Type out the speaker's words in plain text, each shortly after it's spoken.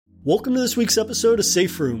Welcome to this week's episode of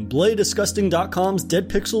Safe Room, BloodydDisgusting.com's Dead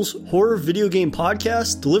Pixels horror video game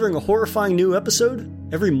podcast, delivering a horrifying new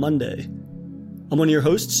episode every Monday. I'm one of your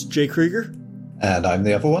hosts, Jay Krieger. And I'm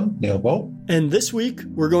the other one, Neil Bolt. And this week,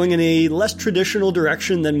 we're going in a less traditional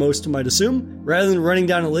direction than most might assume. Rather than running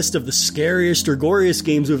down a list of the scariest or goriest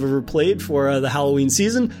games we've ever played for the Halloween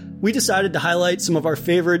season, we decided to highlight some of our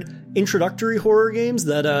favorite introductory horror games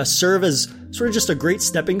that serve as sort of just a great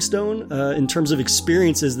stepping stone in terms of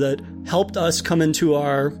experiences that helped us come into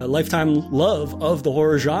our lifetime love of the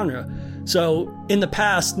horror genre. So in the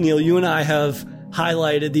past, Neil, you and I have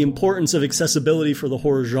highlighted the importance of accessibility for the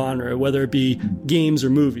horror genre, whether it be games or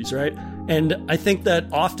movies, right? And I think that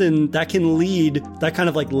often that can lead, that kind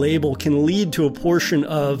of like label can lead to a portion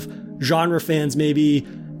of genre fans maybe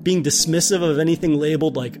being dismissive of anything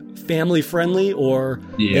labeled like family friendly, or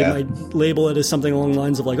they might label it as something along the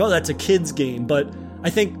lines of like, oh, that's a kid's game. But I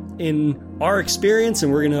think in our experience,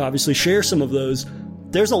 and we're going to obviously share some of those,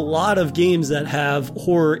 there's a lot of games that have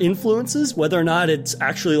horror influences, whether or not it's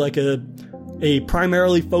actually like a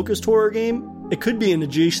primarily focused horror game. It could be an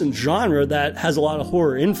adjacent genre that has a lot of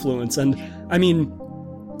horror influence. And I mean,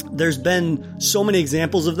 there's been so many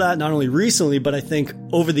examples of that, not only recently, but I think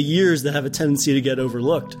over the years that have a tendency to get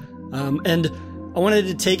overlooked. And I wanted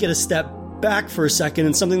to take it a step back for a second,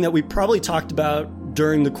 and something that we probably talked about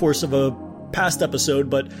during the course of a past episode,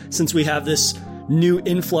 but since we have this new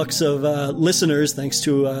influx of listeners, thanks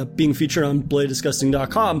to being featured on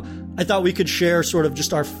BloodydDisgusting.com, I thought we could share sort of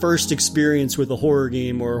just our first experience with a horror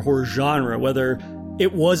game or a horror genre, whether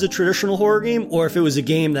it was a traditional horror game or if it was a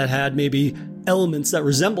game that had maybe elements that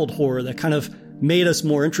resembled horror that kind of made us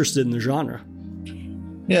more interested in the genre.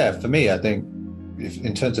 Yeah, for me, I think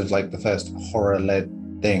in terms of like the first horror-led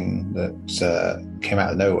thing that came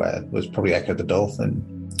out of nowhere was probably Ecco the Dolphin,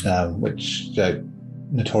 which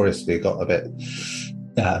notoriously got a bit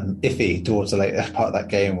iffy towards the later part of that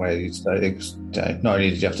game, where not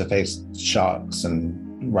only did you have to face sharks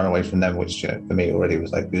and run away from them, which for me already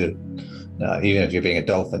was like good. Even if you're being a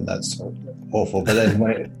dolphin, that's awful. But then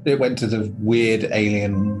when it went to the weird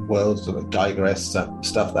alien world, sort of digress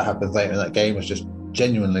stuff that happens later in that game was just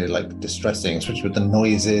genuinely like distressing, especially with the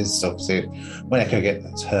noises. Obviously, when Ecco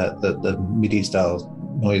gets hurt, the MIDI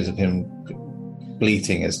style noise of him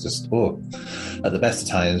bleating is just at the best of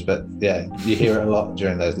times. But yeah, you hear it a lot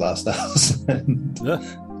during those last hours.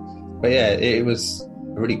 But yeah, it was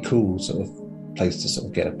a really cool sort of place to sort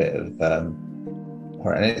of get a bit of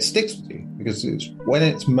horror, and it sticks with you because when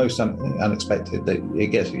it's most unexpected that it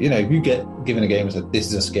gets. If you get given a game and said, "This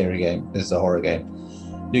is a scary game, this is a horror game,"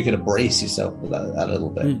 you can brace yourself with that a little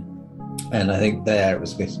bit. And I think there it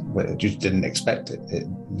was where you just didn't expect it. It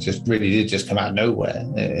just really did just come out of nowhere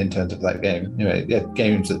in terms of that game.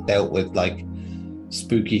 Games that dealt with like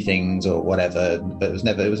spooky things or whatever, but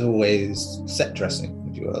it was always set dressing,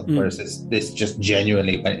 if you will. Whereas this just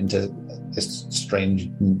genuinely went into this strange,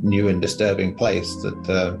 new and disturbing place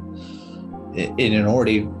that in an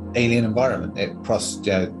already alien environment. It crossed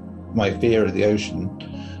my fear of the ocean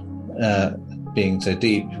being so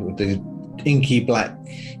deep with these inky black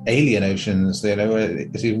alien oceans.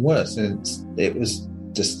 It's even worse, and it was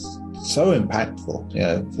just so impactful.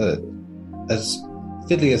 For as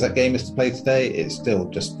fiddly as that game is to play today, it's still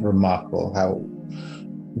just remarkable how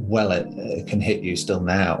well it can hit you still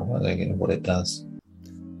now. I think what it does.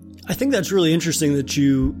 I think that's really interesting that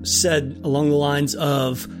you said along the lines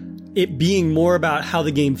of it being more about how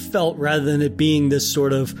the game felt rather than it being this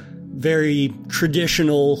sort of very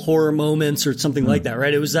traditional horror moments or something like that,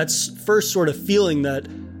 right? It was that first sort of feeling that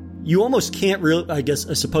you almost can't really, I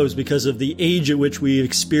suppose, because of the age at which we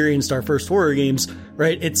experienced our first horror games,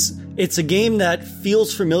 right? It's a game that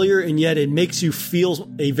feels familiar, and yet it makes you feel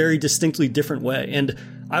a very distinctly different way. And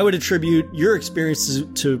I would attribute your experiences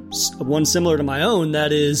to one similar to my own.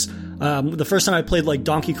 That is, the first time I played like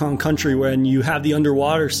Donkey Kong Country, when you have the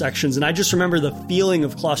underwater sections, and I just remember the feeling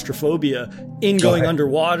of claustrophobia in going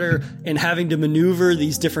underwater and having to maneuver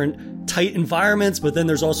these different tight environments. But then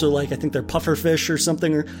there's also like, I think they're pufferfish or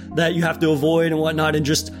something that you have to avoid and whatnot, and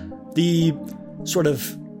just the sort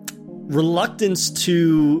of reluctance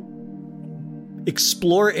to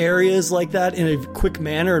explore areas like that in a quick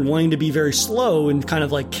manner and wanting to be very slow and kind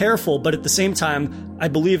of like careful. But at the same time, I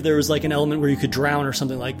believe there was like an element where you could drown or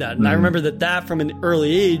something like that. And I remember that from an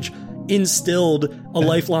early age instilled a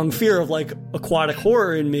lifelong fear of like aquatic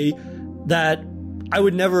horror in me that I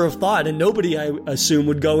would never have thought, and nobody, I assume,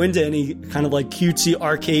 would go into any kind of like cutesy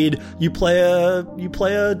arcade. You play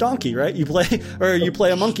a donkey, right? You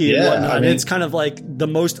play a monkey and whatnot. And it's kind of like the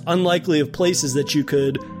most unlikely of places that you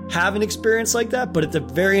could have an experience like that. But at the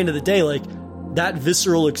very end of the day, like that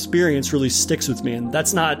visceral experience really sticks with me. And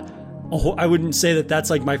that's not, I wouldn't say that that's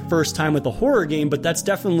like my first time with a horror game, but that's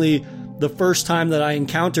definitely the first time that I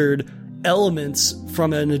encountered elements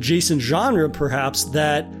from an adjacent genre, perhaps,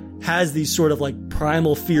 that has these sort of like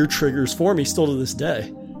primal fear triggers for me still to this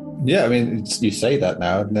day. Yeah, I mean, you say that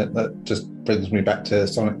now, and that just brings me back to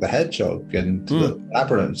Sonic the Hedgehog and the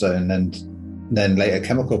Labyrinth Zone, and then later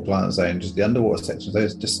Chemical Plant Zone, just the underwater sections.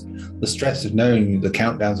 There's just the stress of knowing the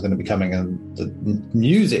countdowns are going to be coming, and the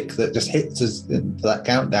music that just hits us into that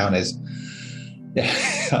countdown is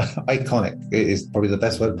iconic. It is probably the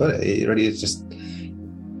best way to put it. It really is just,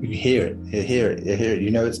 you hear it,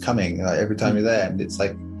 you know it's coming like, every time you're there, and it's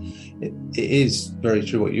like, it is very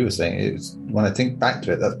true what you were saying. It's, when I think back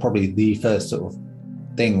to it, that's probably the first sort of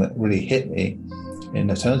thing that really hit me in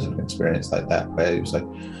terms of an experience like that, where it was like,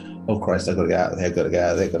 oh Christ, I've got to get out of there, got to get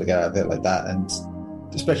out of there, like that. And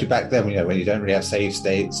especially back then, when you don't really have save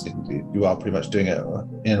states, you are pretty much doing it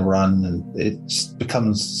in a run, and it just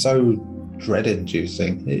becomes so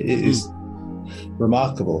dread-inducing. It is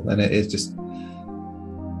remarkable, and it is just,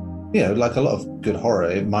 like a lot of good horror,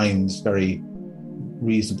 it mines very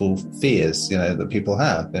reasonable fears, that people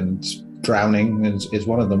have, and drowning is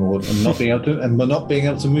one of them, or not being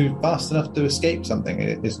able to move fast enough to escape something.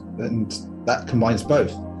 And that combines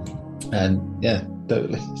both. And yeah,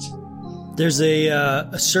 totally. There's a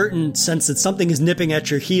certain sense that something is nipping at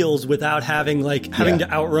your heels without having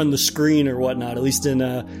to outrun the screen or whatnot, at least in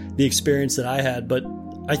the experience that I had. But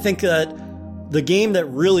I think that the game that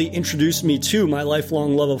really introduced me to my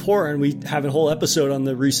lifelong love of horror, and we have a whole episode on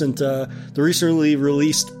the recently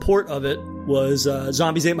released port of it, was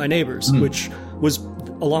Zombies Ate My Neighbors, which was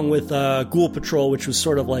along with Ghoul Patrol, which was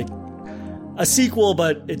sort of like a sequel,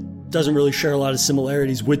 but it doesn't really share a lot of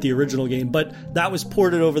similarities with the original game. But that was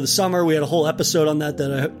ported over the summer. We had a whole episode on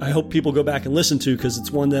that I hope people go back and listen to, because it's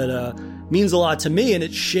one that means a lot to me, and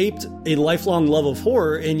it shaped a lifelong love of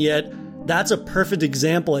horror. And yet that's a perfect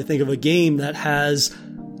example, I think, of a game that has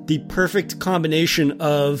the perfect combination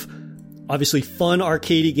of obviously fun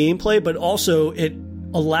arcadey gameplay, but also it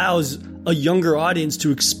allows a younger audience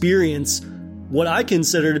to experience what I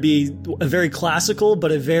consider to be a very classical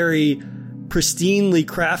but a very pristinely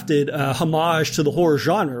crafted homage to the horror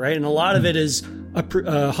genre, right? And a lot of it is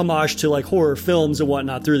a homage to like horror films and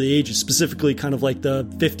whatnot through the ages, specifically kind of like the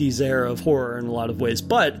 50s era of horror in a lot of ways.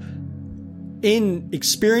 But in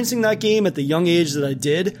experiencing that game at the young age that I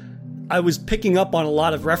did, I was picking up on a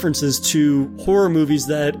lot of references to horror movies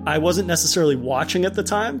that I wasn't necessarily watching at the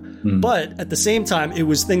time, but at the same time, it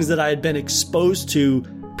was things that I had been exposed to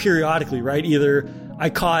periodically, right? Either I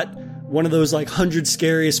caught one of those like 100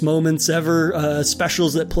 scariest moments ever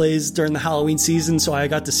specials that plays during the Halloween season, so I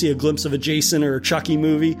got to see a glimpse of a Jason or a Chucky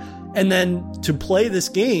movie. And then to play this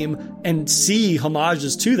game and see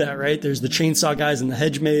homages to that, right? There's the chainsaw guys in the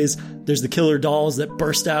hedge maze. There's the killer dolls that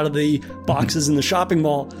burst out of the boxes in the shopping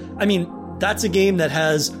mall. I mean, that's a game that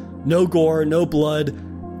has no gore, no blood.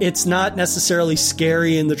 It's not necessarily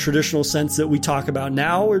scary in the traditional sense that we talk about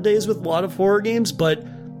nowadays with a lot of horror games, but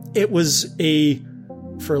it was a,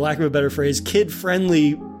 for lack of a better phrase,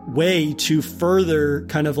 kid-friendly way to further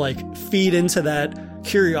kind of like feed into that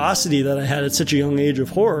curiosity that I had at such a young age of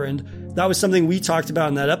horror. And that was something we talked about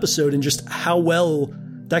in that episode, and just how well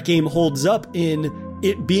that game holds up in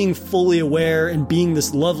it being fully aware and being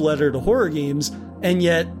this love letter to horror games. And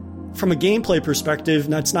yet from a gameplay perspective,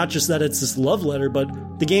 and it's not just that it's this love letter, but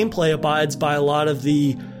the gameplay abides by a lot of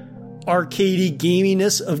the arcadey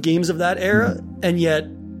gaminess of games of that era. And yet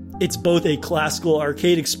it's both a classical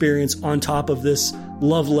arcade experience on top of this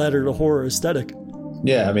love letter to horror aesthetic.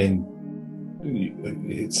 Yeah, I mean,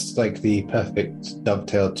 it's like the perfect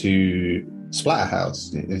dovetail to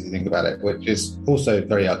Splatterhouse, if you think about it, which is also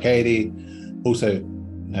very arcadey, also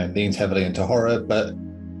leans heavily into horror, but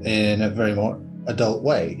in a very more adult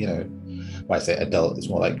way. When I say adult, it's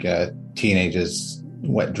more like teenagers'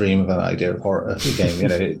 wet dream of an idea of horror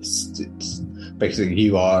game. It's basically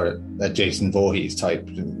you are a Jason Voorhees type,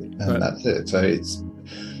 and right. That's it. So it's,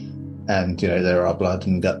 and there are blood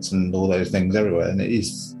and guts and all those things everywhere, and it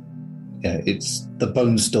is, it's the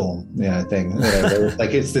Bone Storm thing.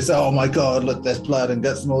 Like it's this, oh my god, look, there's blood and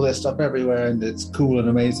guts and all this stuff everywhere, and it's cool and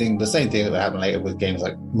amazing. The same thing that would happen later with games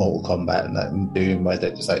like Mortal Kombat and that, and Doom, where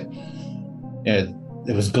they're just like,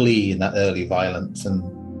 there was glee in that early violence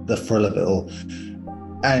and the thrill of it all.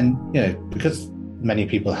 And because many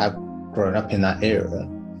people have grown up in that era,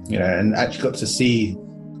 and actually got to see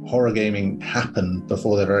horror gaming happen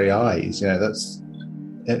before their very eyes, that's,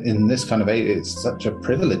 in this kind of age, it's such a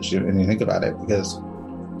privilege when you think about it, because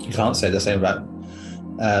you can't say the same about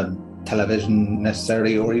television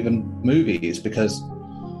necessarily, or even movies, because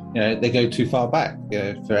they go too far back.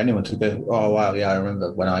 For anyone to go, oh wow, yeah, I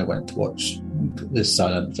remember when I went to watch this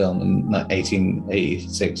silent film in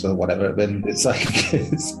 1886 or whatever. Then it's like,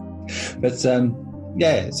 but so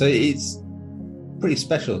it's pretty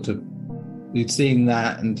special to be seeing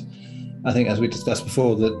that. And I think, as we discussed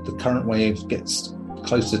before, that the current wave gets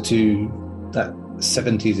closer to that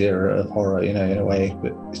 70s era of horror, in a way,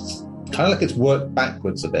 but it's kind of like it's worked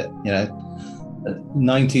backwards a bit.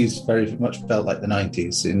 90s very much felt like the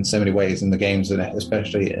 90s in so many ways, and the games in it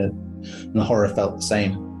especially, and the horror felt the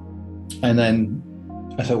same. And then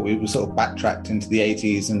I thought we were sort of backtracked into the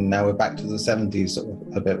 80s, and now we're back to the 70s sort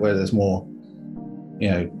of a bit, where there's more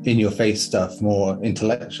in your face stuff, more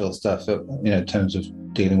intellectual stuff, in terms of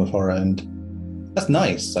dealing with horror. And that's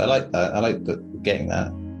nice. I like that. I like getting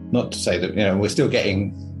that. Not to say that we're still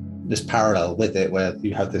getting this parallel with it, where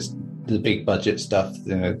you have the big budget stuff,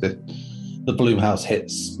 the Blumhouse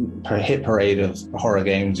hit parade of horror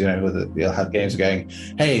games, where you'll have games going,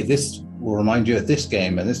 hey, this will remind you of this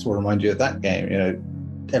game, and this will remind you of that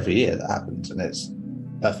game. Every year that happens, and it's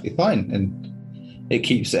perfectly fine, and it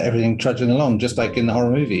keeps everything trudging along, just like in the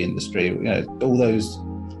horror movie industry. All those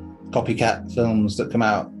copycat films that come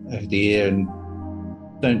out over the year and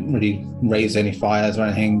don't really raise any fires or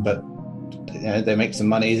anything, but they make some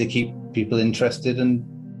money, they keep people interested, and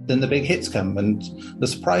then the big hits come and the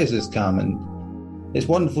surprises come, and it's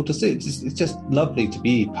wonderful to see. It's just lovely to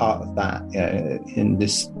be part of that in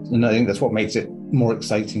this, and I think that's what makes it more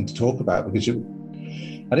exciting to talk about, because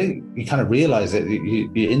I think you kind of realize it.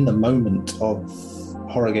 You're in the moment of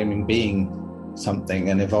horror gaming being something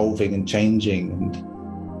and evolving and changing, and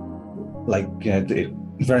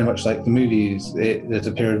very much like the movies. There's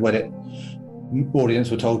a period when audience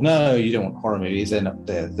were told, no, you don't want horror movies,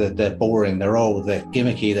 they're boring, they're old, they're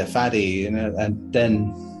gimmicky, they're faddy, and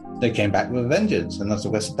then they came back with a vengeance. And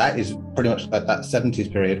that is pretty much like that 70s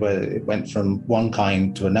period, where it went from one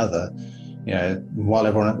kind to another. While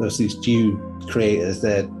there's these few creators,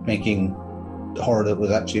 they're making horror that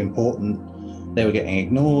was actually important, they were getting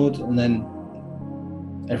ignored, and then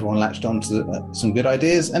everyone latched on to some good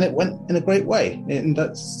ideas, and it went in a great way. And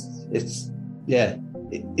I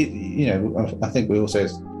think we also,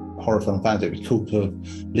 as horror film fans, it'd be cool to have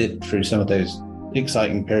lived through some of those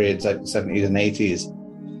exciting periods like the 70s and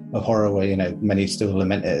 80s of horror, where many still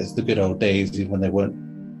lament it as the good old days, even when they weren't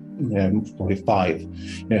probably 5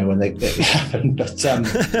 when they happened. But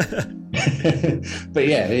but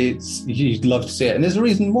yeah, you'd love to see it, and there's a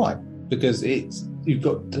reason why, because you've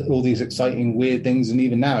got all these exciting weird things, and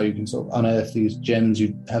even now you can sort of unearth these gems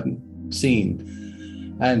you haven't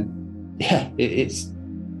seen. And yeah, it's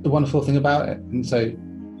the wonderful thing about it. And so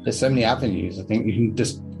there's so many avenues I think you can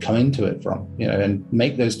just come into it from, and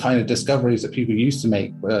make those kind of discoveries that people used to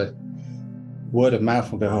make, where word of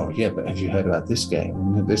mouth will go, oh yeah, but have you heard about this game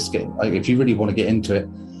and this game? Like, if you really want to get into it,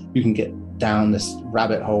 you can get down this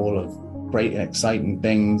rabbit hole of great and exciting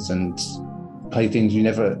things and play things you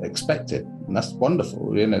never expected. And that's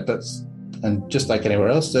wonderful. And just like anywhere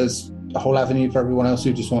else, there's a whole avenue for everyone else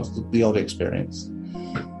who just wants the odd experience.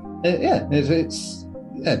 It's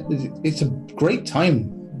a great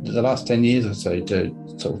time, the last 10 years or so, to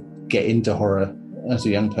sort of get into horror as a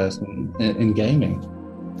young person in gaming.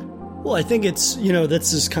 Well, I think it's,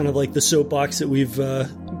 that's just kind of like the soapbox that we've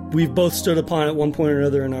both stood upon at one point or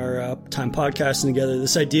another in our time podcasting together.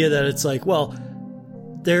 This idea that it's like, well,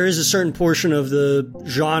 there is a certain portion of the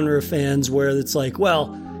genre fans where it's like,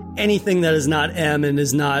 well, anything that is not M and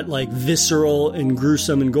is not like visceral and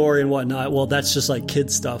gruesome and gory and whatnot, well, that's just like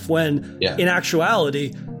kid stuff. When in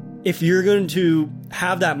actuality, if you're going to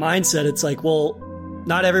have that mindset, it's like, well,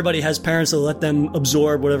 not everybody has parents that let them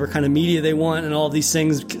absorb whatever kind of media they want and all of these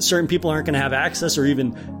things. Certain people aren't going to have access or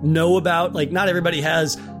even know about. Like, not everybody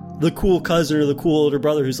has the cool cousin or the cool older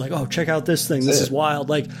brother who's like, oh, check out this thing. This is wild.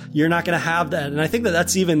 Like, you're not going to have that. And I think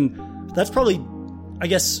that's probably, I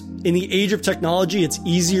guess, in the age of technology, it's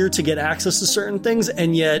easier to get access to certain things.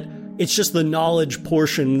 And yet it's just the knowledge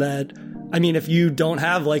portion that, I mean, if you don't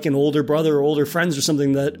have like an older brother or older friends or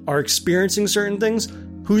something that are experiencing certain things,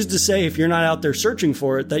 who's to say, if you're not out there searching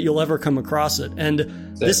for it, that you'll ever come across it? And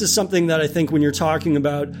this is something that I think when you're talking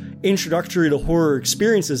about introductory to horror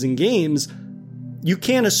experiences in games, you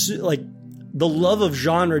can't assume, like, the love of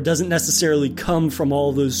genre doesn't necessarily come from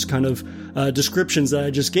all those kind of descriptions that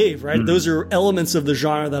I just gave, right? Mm-hmm. Those are elements of the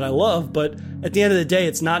genre that I love, but at the end of the day,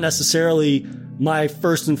 it's not necessarily my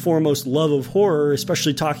first and foremost love of horror,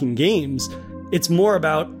 especially talking games. It's more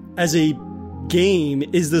about, as a game,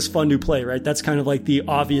 is this fun to play, right? That's kind of like the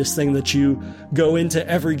obvious thing that you go into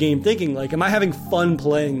every game thinking, like, am I having fun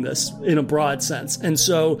playing this in a broad sense? And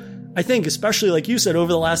so I think, especially like you said,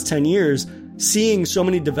 over the last 10 years, seeing so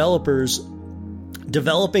many developers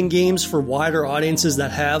developing games for wider audiences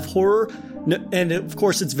that have horror. And of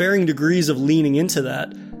course, it's varying degrees of leaning into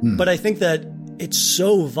that. But I think that it's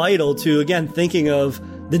so vital to, again, thinking of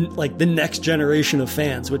the next generation of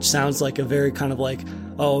fans, which sounds like a very kind of like,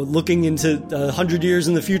 oh, looking into 100 years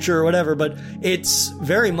in the future or whatever. But it's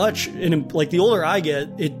very much, like the older I get,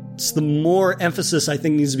 it's the more emphasis I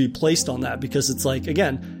think needs to be placed on that, because it's like,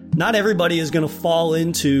 again, not everybody is going to fall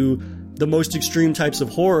into the most extreme types of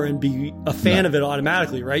horror and be a fan of it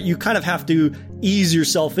automatically, right? You kind of have to ease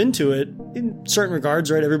yourself into it in certain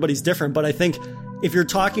regards, right? Everybody's different. But I think if you're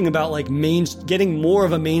talking about like getting more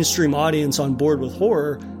of a mainstream audience on board with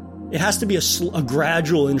horror, it has to be a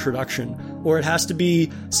gradual introduction, or it has to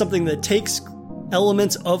be something that takes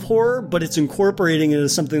elements of horror, but it's incorporating it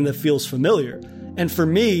as something that feels familiar. And for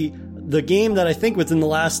me, the game that I think within the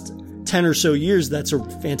last 10 or so years that's a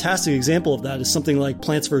fantastic example of that is something like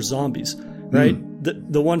Plants vs. Zombies, right?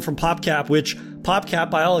 The one from PopCap, which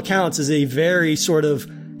PopCap, by all accounts, is a very sort of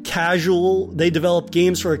casual, they develop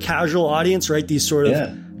games for a casual audience, right? These sort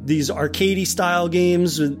of these arcadey style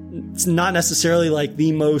games. It's not necessarily like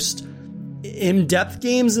the most in-depth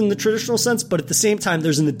games in the traditional sense, but at the same time,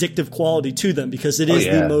 there's an addictive quality to them, because it is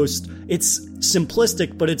the most, it's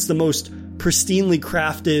simplistic, but it's the most pristinely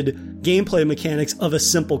crafted gameplay mechanics of a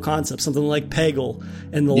simple concept, something like Peggle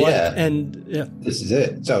and the like. And this is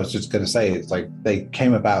it. So I was just going to say, it's like they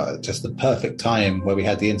came about at just the perfect time where we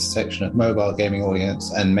had the intersection of mobile gaming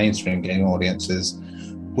audience and mainstream gaming audiences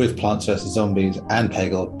with Plants vs. Zombies and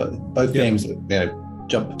Peggle, but both games,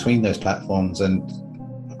 jump between those platforms, and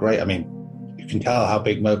great. I mean, you can tell how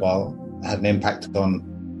big mobile had an impact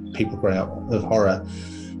on people growing up with horror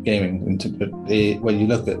gaming. And when you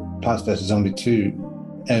look at Plants vs. Zombies 2,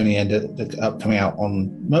 only ended up coming out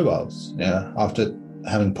on mobiles, after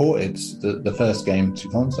having ported the first game to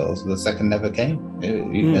consoles. The second never came.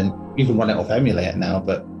 And you can run it off emulator now,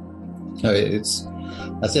 but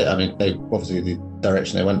that's it. I mean, they obviously, the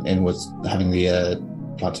direction they went in was having the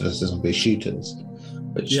Plants vs. Zombies shooters,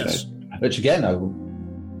 which again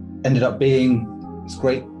ended up being this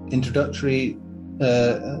great introductory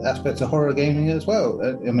aspects of horror gaming as well.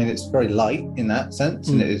 I mean, it's very light in that sense,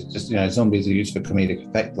 and it is just, zombies are used for comedic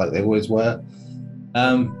effect like they always were.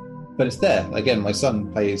 But it's there. Again, my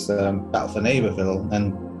son plays Battle for Neighborville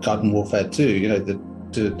and Garden Warfare 2,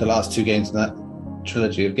 the last two games in that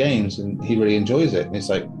trilogy of games, and he really enjoys it. And it's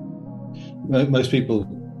like, most people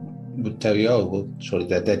would tell you, oh, well, surely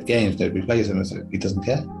they're dead games, nobody plays them. It's like, he doesn't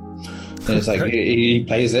care. And it's like, he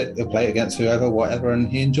plays it, he'll play it against whoever, whatever, and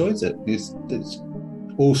he enjoys it. It's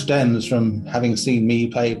all stems from having seen me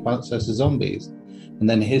play Plants vs. Zombies. And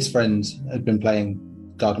then his friends had been playing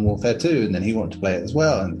Garden Warfare 2, and then he wanted to play it as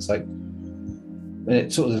well. And it's like, and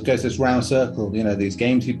it sort of goes this round circle, these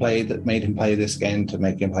games he played that made him play this game to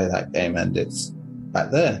make him play that game, and it's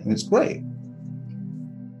back there, and it's great.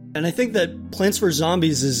 And I think that Plants vs.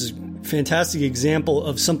 Zombies is a fantastic example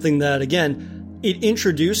of something that, again, it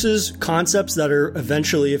introduces concepts that are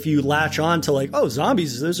eventually, if you latch on to like, oh,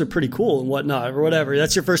 zombies, those are pretty cool and whatnot, or whatever,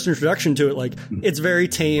 that's your first introduction to it. Like, it's very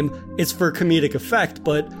tame. It's for comedic effect.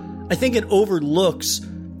 But I think a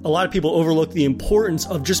lot of people overlook the importance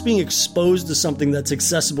of just being exposed to something that's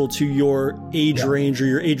accessible to your age range or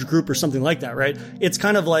your age group or something like that, right? It's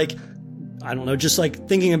kind of like, I don't know, just like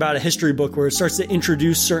thinking about a history book where it starts to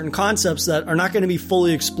introduce certain concepts that are not going to be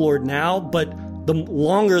fully explored now, but the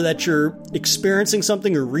longer that you're experiencing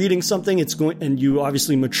something or reading something, and you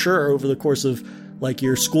obviously mature over the course of like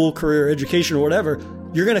your school, career, education, or whatever,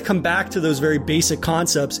 you're going to come back to those very basic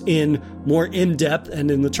concepts in more in-depth, and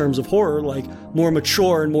in the terms of horror, like more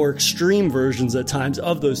mature and more extreme versions at times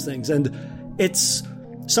of those things. And it's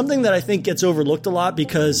something that I think gets overlooked a lot,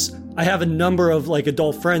 because I have a number of like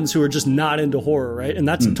adult friends who are just not into horror, right? And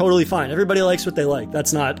that's totally fine. Everybody likes what they like.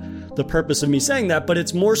 That's not the purpose of me saying that, but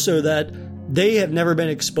it's more so that they have never been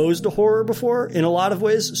exposed to horror before in a lot of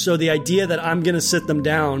ways. So the idea that I'm going to sit them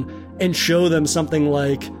down and show them something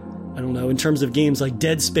like, I don't know, in terms of games like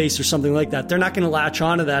Dead Space or something like that, they're not going to latch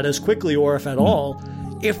onto that as quickly, or if at all,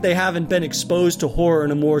 if they haven't been exposed to horror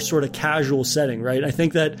in a more sort of casual setting, right? I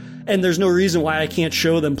think that, and there's no reason why I can't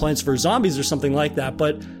show them Plants vs. Zombies or something like that,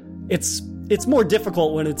 but it's more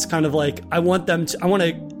difficult when it's kind of like, I want them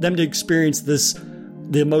to experience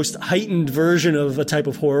the most heightened version of a type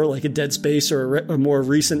of horror, like a Dead Space or a more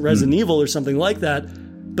recent Resident Evil or something like that,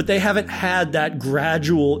 but they haven't had that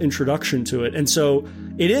gradual introduction to it. And so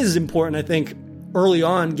it is important, I think, early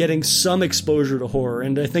on getting some exposure to horror.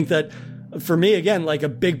 And I think that for me, again, like a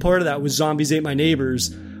big part of that was Zombies Ate My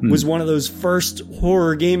Neighbors, was one of those first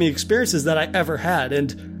horror gaming experiences that I ever had.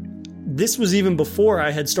 And this was even before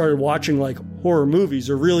I had started watching like horror movies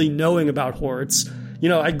or really knowing about horror. It's,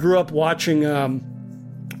 I grew up watching a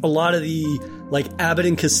lot of the like Abbott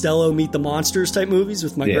and Costello Meet the Monsters type movies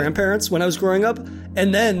with my grandparents when I was growing up.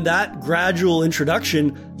 And then that gradual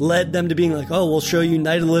introduction led them to being like, oh, we'll show you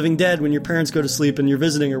Night of the Living Dead when your parents go to sleep and you're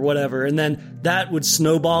visiting or whatever. And then that would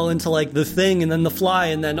snowball into like The Thing and then The Fly.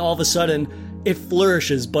 And then all of a sudden it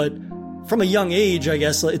flourishes. But from a young age, I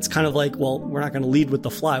guess it's kind of like, well, we're not going to lead with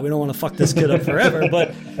The Fly. We don't want to fuck this kid up forever.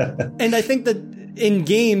 But, and I think that in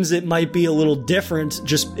games, it might be a little different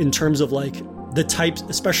just in terms of like the types,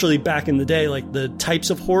 especially back in the day, like the types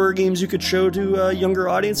of horror games you could show to younger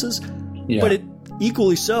audiences. Yeah. But it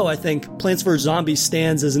equally so, I think Plants vs. Zombies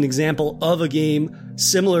stands as an example of a game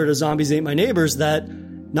similar to Zombies Ate My Neighbors that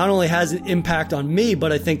not only has an impact on me,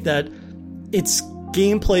 but I think that it's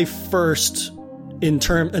gameplay first in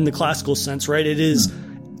the classical sense, right? It is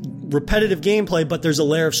repetitive gameplay, but there's a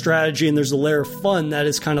layer of strategy and there's a layer of fun that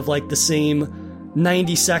is kind of like the same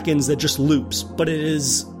 90 seconds that just loops, but it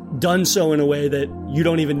is done so in a way that you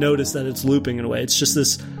don't even notice that it's looping in a way. It's just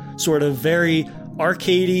this sort of very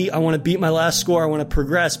arcadey, I want to beat my last score, I want to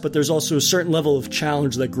progress, but there's also a certain level of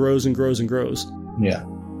challenge that grows and grows and grows. Yeah.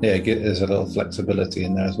 Yeah, there's a little flexibility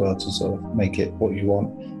in there as well to sort of make it what you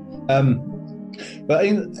want. But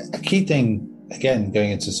a key thing, again,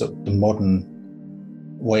 going into sort of the modern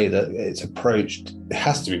way that it's approached, it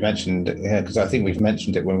has to be mentioned, because I think we've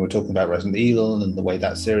mentioned it when we were talking about Resident Evil and the way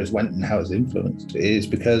that series went and how it's influenced, is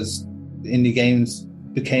because indie games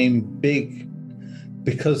became big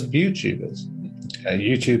because of YouTubers.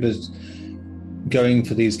 YouTubers going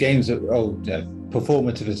for these games that,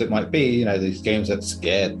 performative as it might be, these games that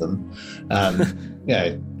scared them,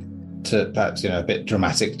 to perhaps, a bit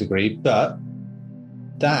dramatic degree, but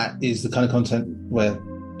that is the kind of content where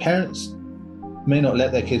parents may not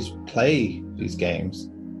let their kids play these games,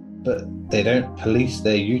 but they don't police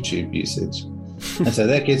their YouTube usage. And so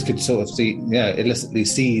their kids could sort of see, illicitly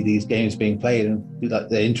see these games being played and be like,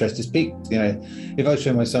 their interest is piqued. If I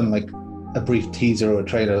show my son like a brief teaser or a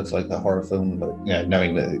trailer of like a horror film, but,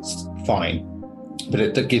 knowing that it's fine, but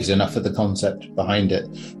it gives enough of the concept behind it.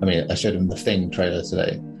 I mean, I showed him the Thing trailer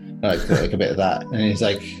today, like a bit of that, and he's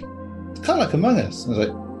like, it's kind of like Among Us. I was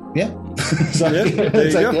like, yeah.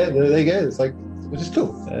 There you go. It's like, which is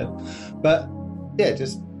cool. But yeah,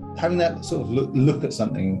 just having that sort of look at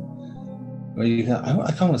something where you can, I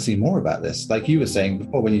kind of want to see more about this. Like you were saying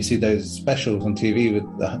before, when you see those specials on TV with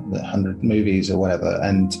the 100 movies or whatever,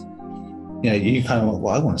 and you kind of,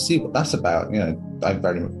 well, I want to see what that's about. I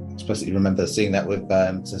very explicitly remember seeing that with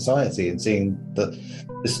Society and seeing the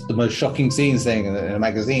most shocking scenes thing in a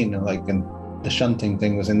magazine, and the shunting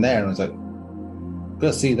thing was in there, and I was like,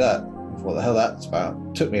 gotta see that. What the hell that's about?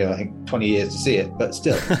 It took me, I think, 20 years to see it, but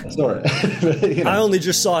still, I saw it. But, I only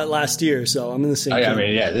just saw it last year, so I'm in the same.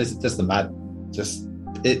 This is just the mad.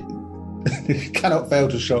 It cannot fail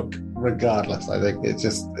to shock, regardless. I think it's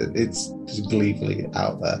just gleefully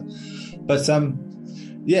out there. But so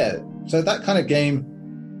that kind of game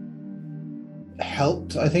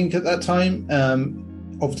helped, I think, at that time.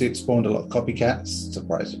 Obviously, it spawned a lot of copycats.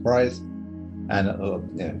 Surprise, surprise. And a lot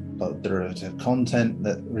of derivative content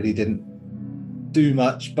that really didn't do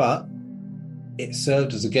much, but it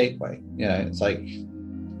served as a gateway. It's like,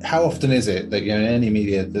 how often is it that in any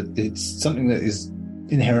media that it's something that is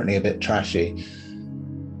inherently a bit trashy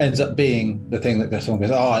ends up being the thing that someone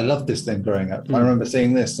goes, oh, I loved this thing growing up. I remember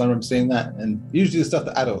seeing this, I remember seeing that. And usually the stuff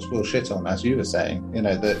that adults will shit on, as you were saying,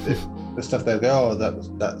 the stuff they'll go, oh,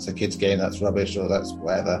 that's a kid's game, that's rubbish, or that's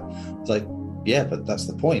whatever. It's like, yeah, but that's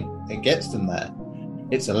the point. It gets them there.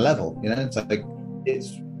 It's a level, It's like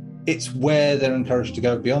it's where they're encouraged to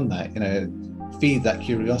go beyond that. Feed that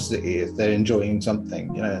curiosity if they're enjoying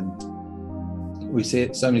something. And we see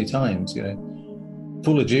it so many times.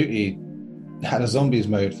 Call of Duty had a zombies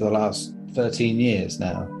mode for the last 13 years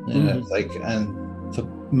now. It's like, and for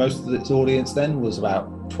most of its audience then was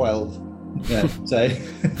about 12. So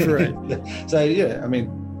right. So I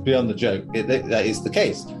mean, beyond the joke, that is the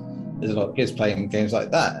case. There's a lot of kids playing games like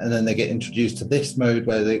that, and then they get introduced to this mode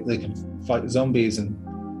where they can fight zombies, and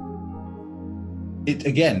it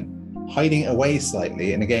again hiding it away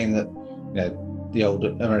slightly in a game that the old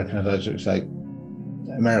American adage, which like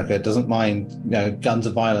America doesn't mind guns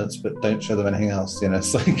of violence, but don't show them anything else.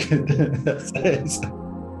 It's like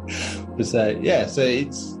so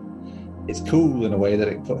it's cool in a way that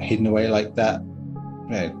it got hidden away like that.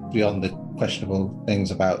 Beyond the questionable things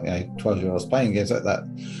about 12-year-olds playing games like that.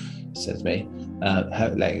 Says me,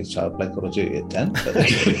 letting his child play Call of Duty at 10.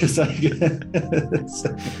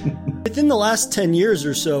 Within the last 10 years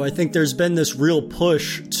or so, I think there's been this real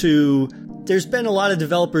push to there's been a lot of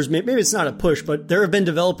developers, maybe it's not a push, but there have been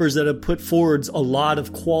developers that have put forwards a lot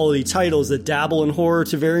of quality titles that dabble in horror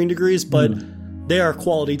to varying degrees, but they are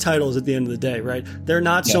quality titles at the end of the day, right? They're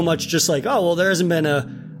not so much just like, oh, well, there hasn't been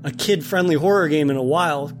a kid-friendly horror game in a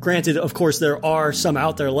while. Granted, of course, there are some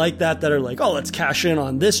out there like that are like, oh, let's cash in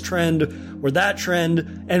on this trend or that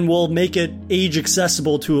trend, and we'll make it age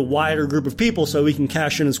accessible to a wider group of people so we can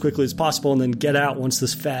cash in as quickly as possible and then get out once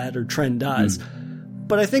this fad or trend dies.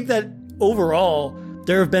 But I think that overall,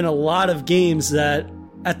 there have been a lot of games that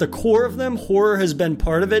at the core of them, horror has been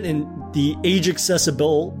part of it, and the age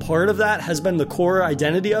accessible part of that has been the core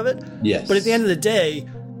identity of it. Yes. But at the end of the day,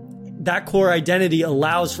 that core identity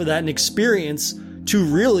allows for that an experience to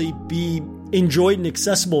really be enjoyed and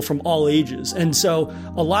accessible from all ages. And so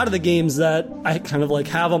a lot of the games that I kind of like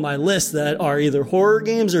have on my list that are either horror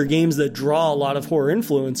games or games that draw a lot of horror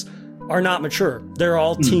influence are not mature. They're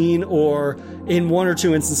all teen, or in one or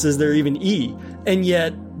two instances, they're even E. And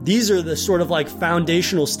yet these are the sort of like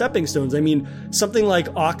foundational stepping stones. I mean, something like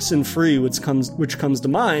Oxenfree, which comes to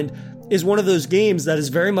mind, is one of those games that is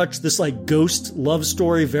very much this like ghost love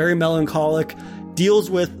story, very melancholic, deals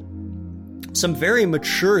with some very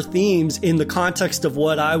mature themes in the context of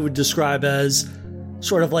what I would describe as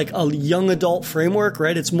sort of like a young adult framework,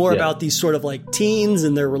 right? It's more about these sort of like teens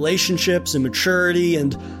and their relationships and maturity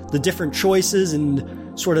and the different choices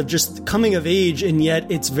and sort of just coming of age. And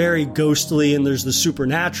yet it's very ghostly and there's the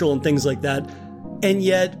supernatural and things like that. And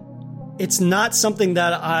yet it's not something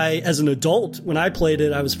that I, as an adult, when I played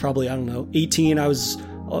it, I was probably, 18. I was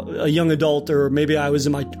a young adult, or maybe I was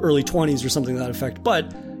in my early 20s or something to that effect.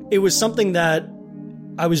 But it was something that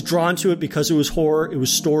I was drawn to it because it was horror. It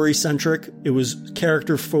was story-centric. It was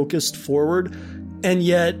character-focused forward. And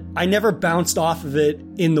yet I never bounced off of it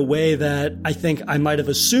in the way that I think I might have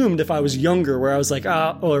assumed if I was younger, where I was like,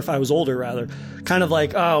 or if I was older, rather. Kind of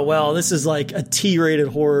like, oh, well, this is like a T-rated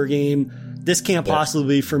horror game. This can't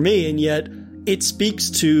possibly be for me. And yet it speaks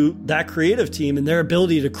to that creative team and their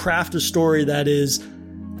ability to craft a story that is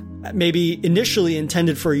maybe initially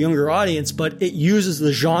intended for a younger audience, but it uses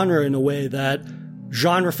the genre in a way that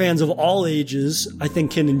genre fans of all ages, I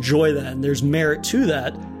think, can enjoy that. And there's merit to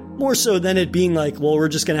that, more so than it being like, well, we're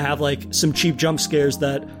just going to have like some cheap jump scares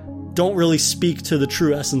that don't really speak to the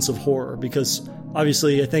true essence of horror. Because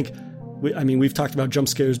obviously, I think, we've talked about jump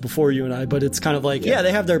scares before, you and I, but it's kind of like,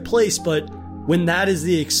 they have their place, but when that is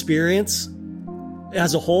the experience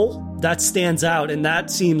as a whole, that stands out, and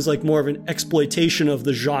that seems like more of an exploitation of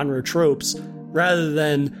the genre tropes rather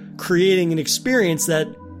than creating an experience that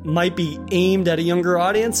might be aimed at a younger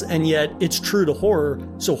audience, and yet it's true to horror.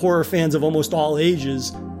 So horror fans of almost all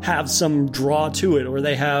ages have some draw to it, or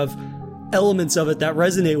they have elements of it that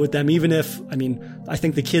resonate with them, even if, I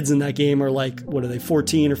think the kids in that game are like, what are they,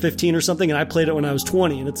 14 or 15 or something, and I played it when I was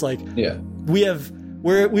 20, and it's like,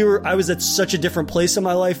 I was at such a different place in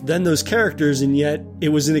my life than those characters, and yet it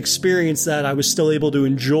was an experience that I was still able to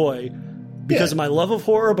enjoy because of my love of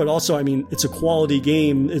horror, but also, it's a quality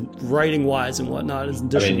game, writing-wise and whatnot.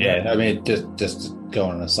 Just to go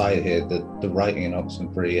on an aside here, the writing in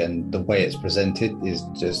Oxenfree and the way it's presented is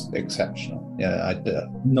just exceptional.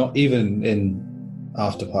 Not even in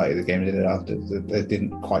Afterparty, the game they did after, they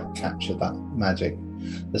didn't quite capture that magic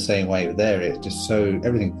the same way. But there, it's just so,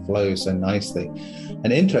 everything flows so nicely.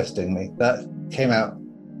 And interestingly, that came out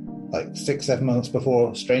like 6-7 months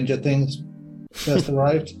before Stranger Things first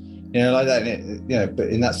arrived. Like that. But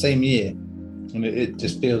in that same year, and it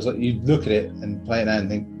just feels like you look at it and play it out and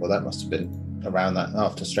think, well, that must have been around that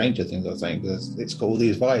after Stranger Things, I think, because it's got all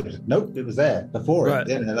these vibes. Nope, it was there before it.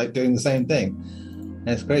 Like doing the same thing, and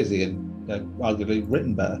it's crazy and arguably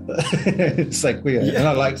written better. But it's like weird. And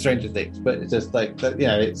I like Stranger Things, but it's just like it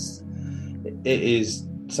is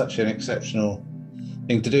such an exceptional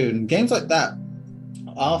thing to do, and games like that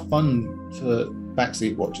are fun for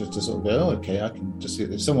backseat watchers to sort of go, oh, okay, I can just see,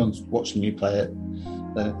 if someone's watching you play it,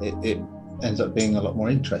 then it ends up being a lot more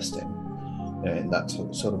interesting in that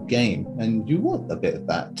sort of game. And you want a bit of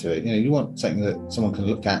that to it. You want something that someone can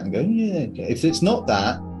look at and go, yeah, okay. If it's not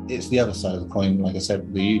that, it's the other side of the coin, like I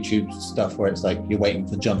said, the YouTube stuff where it's like you're waiting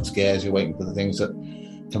for jump scares, you're waiting for the things that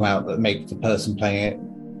come out that make the person playing it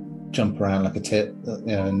jump around like a tit,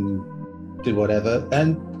 and do whatever.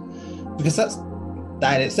 And because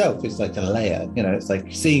that in itself is like a layer, it's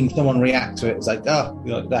like seeing someone react to it. It's like, oh,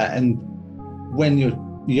 you like that. And when you're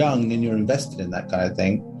young and you're invested in that kind of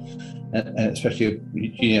thing, and especially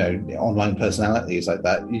online personalities like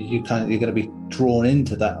that, you're going to be drawn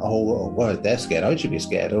into that whole, well, they're scared, I should be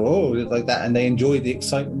scared, or like that, and they enjoy the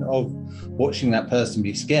excitement of watching that person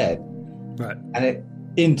be scared, right? And it,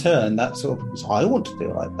 in turn, that sort of, I want to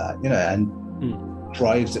feel like that, and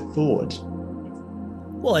drives it forward.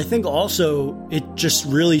 Well, I think also it just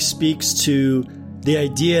really speaks to the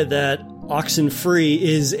idea that Oxenfree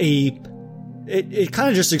is it kind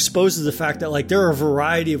of just exposes the fact that like there are a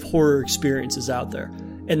variety of horror experiences out there.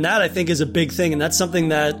 And that I think is a big thing. And that's something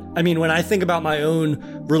that, I mean, when I think about my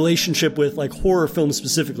own relationship with like horror films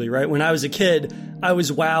specifically, right? When I was a kid, I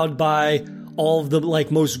was wowed by all of the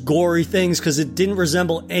like most gory things because it didn't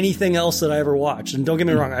resemble anything else that I ever watched. And don't get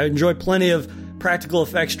me wrong, I enjoy plenty of practical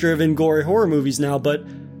effects driven gory horror movies now, but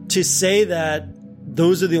to say that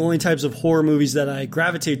those are the only types of horror movies that I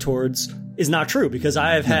gravitate towards is not true, because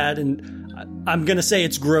I have had, and I'm going to say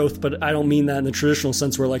it's growth, but I don't mean that in the traditional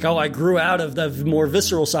sense where like, oh, I grew out of the more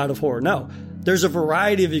visceral side of horror. No, there's a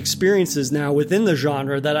variety of experiences now within the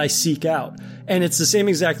genre that I seek out. And it's the same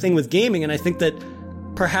exact thing with gaming. And I think that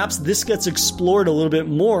perhaps this gets explored a little bit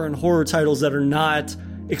more in horror titles that are not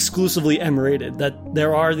exclusively M-rated, that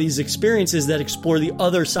there are these experiences that explore the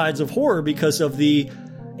other sides of horror because of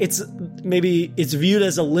it's viewed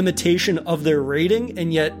as a limitation of their rating,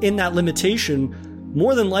 and yet in that limitation,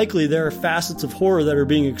 more than likely there are facets of horror that are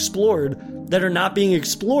being explored that are not being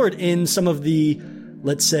explored in some of the,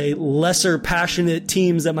 let's say, lesser passionate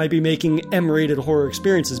teams that might be making M-rated horror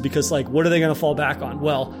experiences, because like, what are they going to fall back on?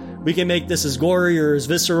 Well, we can make this as gory or as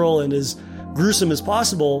visceral and as gruesome as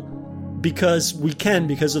possible because we can,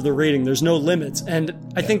 because of the rating. There's no limits.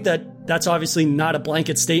 And I think that that's obviously not a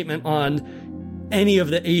blanket statement on any of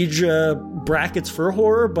the age brackets for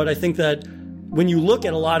horror, but I think that when you look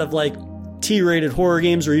at a lot of like T-rated horror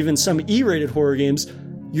games or even some E-rated horror games,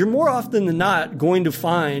 you're more often than not going to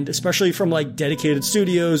find, especially from like dedicated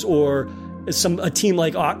studios or a team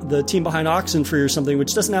like the team behind Oxenfree or something,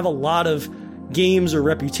 which doesn't have a lot of games or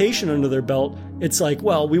reputation under their belt. It's like,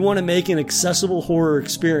 well, we want to make an accessible horror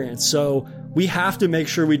experience, so we have to make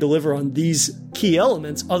sure we deliver on these key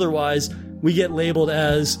elements. Otherwise, we get labeled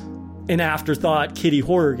as an afterthought kiddie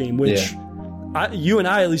horror game, which you and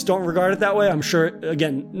I at least don't regard it that way. I'm sure,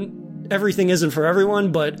 again, everything isn't for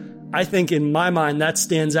everyone, but I think in my mind that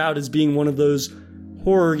stands out as being one of those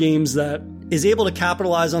horror games that is able to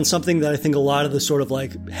capitalize on something that I think a lot of the sort of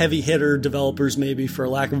like heavy hitter developers, maybe for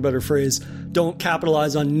lack of a better phrase, don't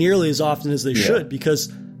capitalize on nearly as often as they should,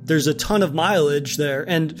 because there's a ton of mileage there.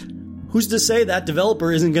 And who's to say that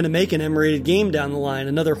developer isn't going to make an M-rated game down the line,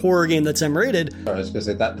 another horror game that's M-rated? I was going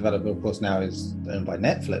to say that developer, of course, now is owned by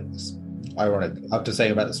Netflix. Ironic. After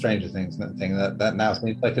saying about the Stranger Things thing, that now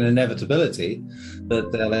seems like an inevitability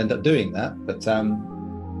that they'll end up doing that. But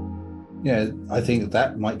I think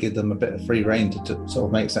that might give them a bit of free rein to sort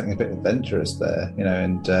of make something a bit adventurous there.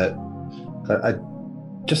 And I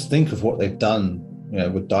just think of what they've done,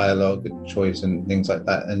 with dialogue and choice and things like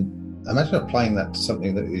that, and imagine applying that to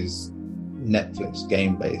something that is Netflix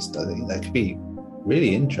game based. I think that could be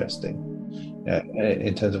really interesting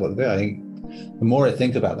in terms of what they do. I think the more I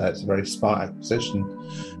think about that, it's a very smart acquisition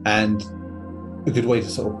and a good way to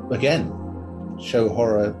sort of, again, show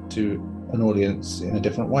horror to an audience in a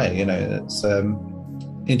different way. It's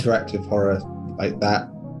interactive horror like that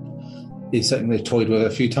is something they've toyed with a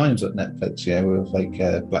few times at Netflix, with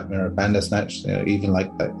like Black Mirror Bandersnatch, even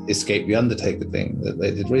like that Escape the Undertaker thing that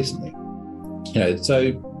they did recently.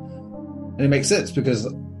 And it makes sense because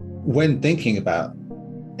when thinking about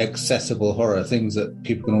accessible horror, things that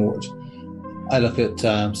people can watch, I look at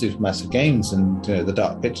Supermassive Games and the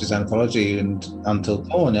Dark Pictures anthology and Until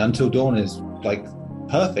Dawn. Until Dawn is like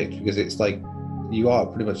perfect because it's like you are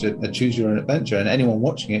pretty much a choose your own adventure, and anyone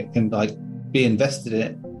watching it can like be invested in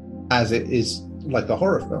it as it is like a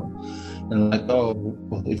horror film. And like, oh,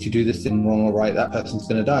 well, if you do this thing wrong or right, that person's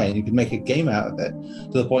going to die, and you can make a game out of it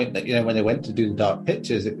to the point that when they went to do the Dark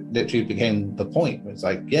Pictures, it literally became the point. It's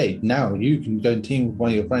like, now you can go and team with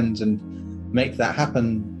one of your friends and make that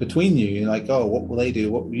happen between you. You're like, oh, what will they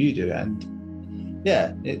do? What will you do? And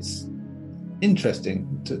it's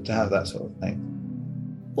interesting to have that sort of thing.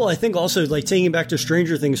 Well, I think also, like, taking it back to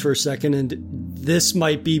Stranger Things for a second, and this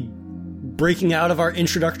might be breaking out of our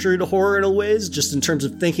introductory to horror in a ways, just in terms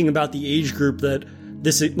of thinking about the age group that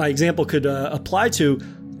my example could apply to.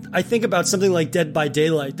 I think about something like Dead by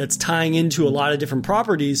Daylight that's tying into a lot of different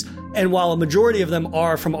properties, and while a majority of them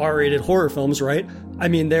are from R-rated horror films, right? I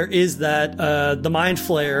mean, there is that the Mind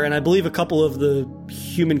Flayer, and I believe a couple of the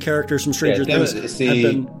human characters from Stranger Things have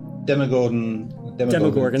been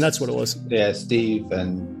Demogorgon, that's what it was. Yeah, Steve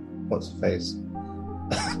and what's her face?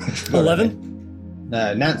 11?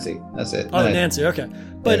 No, Nancy. That's it. Oh, Nancy. Okay.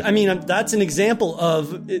 But I mean, that's an example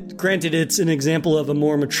of, granted, it's an example of a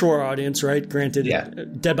more mature audience, right?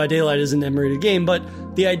 Granted, Dead by Daylight is an M-rated game, but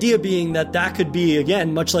the idea being that could be,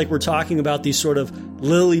 again, much like we're talking about these sort of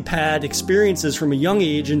lily pad experiences from a young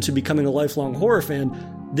age into becoming a lifelong horror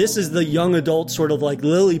fan, this is the young adult sort of like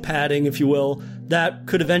lily padding, if you will, that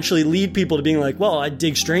could eventually lead people to being like, well, I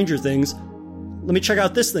dig Stranger Things. Let me check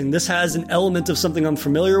out this thing. This has an element of something I'm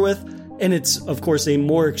familiar with. And it's, of course, a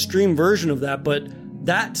more extreme version of that. But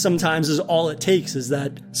that sometimes is all it takes, is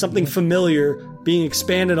that something familiar being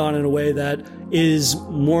expanded on in a way that is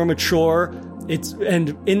more mature.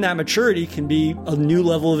 And in that maturity can be a new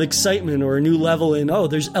level of excitement or a new level in, oh,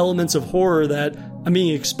 there's elements of horror that I'm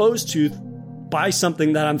being exposed to by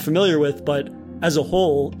something that I'm familiar with. But as a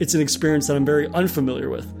whole, it's an experience that I'm very unfamiliar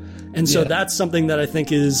with. And so that's something that I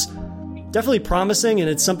think is definitely promising, and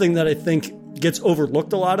it's something that I think gets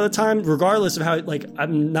overlooked a lot of the time, regardless of how, like,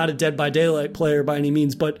 I'm not a Dead by Daylight player by any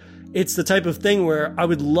means, but it's the type of thing where I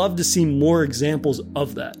would love to see more examples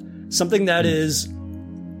of that. Something that is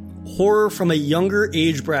horror from a younger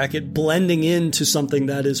age bracket blending into something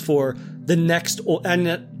that is for the next,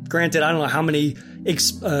 and granted, I don't know how many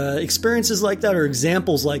experiences like that or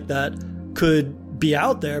examples like that could be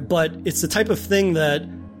out there, but it's the type of thing that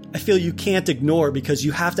I feel you can't ignore, because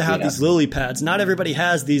you have to have these lily pads. Not everybody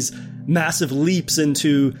has these massive leaps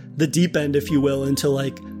into the deep end, if you will, into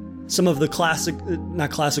like some of the classic,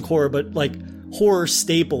 not classic horror, but like horror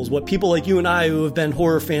staples, what people like you and I, who have been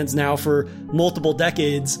horror fans now for multiple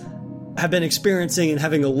decades, have been experiencing and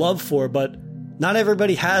having a love for. But not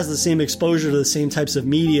everybody has the same exposure to the same types of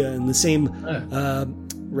media and the same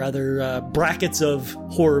brackets of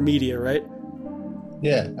horror media, right?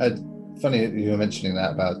 Yeah. Funny you were mentioning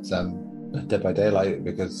that about Dead by Daylight,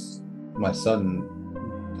 because my son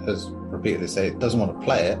has repeatedly said doesn't want to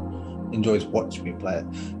play it, enjoys watching me play it,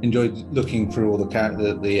 enjoyed looking through all the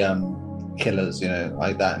killers,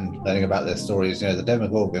 like that, and learning about their stories. The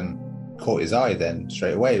Demogorgon caught his eye then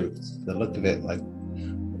straight away because the look of it, like,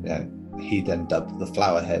 he then dubbed the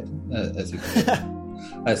flower head, as he called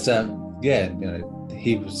it.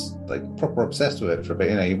 He was like proper obsessed with it for a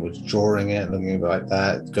bit. He was drawing it, looking like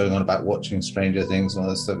that, going on about watching Stranger Things and all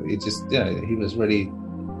that stuff. It just, he was really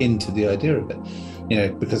into the idea of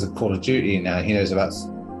it. Because of Call of Duty now, he knows about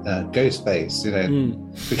Ghostface,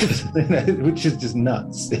 because which is just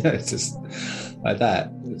nuts. It's just like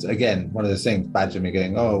that. It's, again, one of those things. Badger me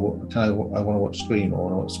going, I want to watch Scream, or I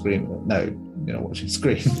want to watch Scream. No, you're not watching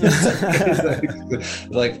Scream.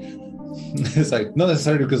 It's like not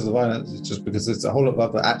necessarily because of the violence, it's just because it's a whole lot of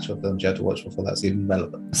other actual films you have to watch before that's even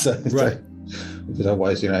relevant. So right. Because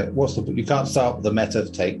otherwise, you can't start with the meta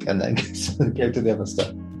take and then go to the other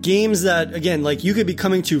stuff. Games that, again, like, you could be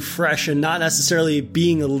coming to fresh and not necessarily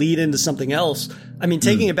being a lead into something else. I mean,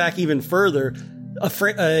 taking it back even further,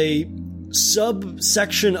 a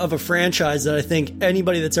subsection of a franchise that I think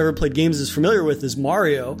anybody that's ever played games is familiar with is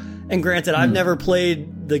Mario. And granted, I've never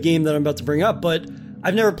played the game that I'm about to bring up, but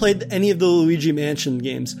I've never played any of the Luigi Mansion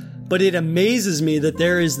games. But it amazes me that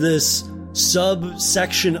there is this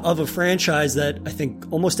subsection of a franchise that I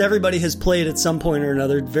think almost everybody has played at some point or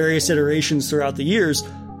another, various iterations throughout the years.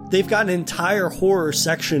 They've got an entire horror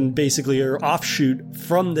section, basically, or offshoot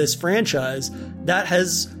from this franchise that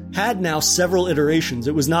has had now several iterations.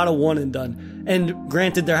 It was not a one and done. And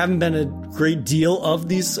granted, there haven't been a great deal of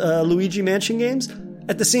these Luigi Mansion games.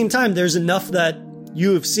 At the same time, there's enough that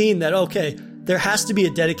you have seen that, okay, there has to be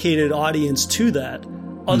a dedicated audience to that.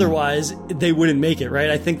 Otherwise, they wouldn't make it, right?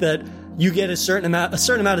 I think that you get a certain amount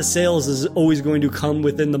of sales is always going to come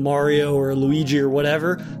within the Mario or Luigi or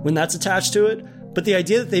whatever when that's attached to it. But the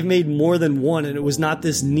idea that they've made more than one, and it was not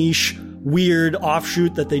this niche, weird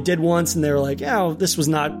offshoot that they did once, and they were like, this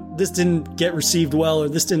didn't get received well, or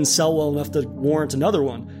this didn't sell well enough to warrant another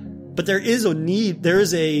one. But there is a need, there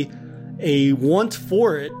is a want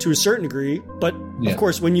for it to a certain degree. But of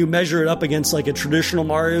course, when you measure it up against like a traditional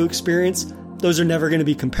Mario experience, those are never going to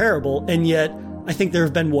be comparable. And yet, I think there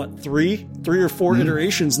have been, three or four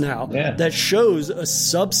iterations now that shows a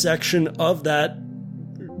subsection of that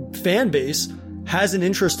fan base has an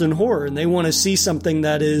interest in horror, and they want to see something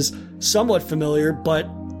that is somewhat familiar but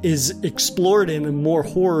is explored in a more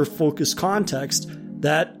horror-focused context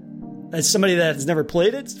that, as somebody that has never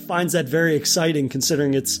played it, finds that very exciting,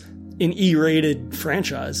 considering it's an E-rated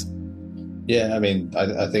franchise. Yeah, I mean,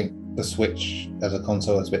 I think the Switch as a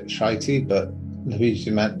console is a bit shitey, but Luigi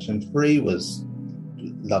Mansion 3 was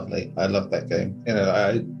lovely. I love that game.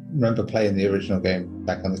 I remember playing the original game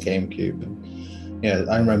back on the GameCube, and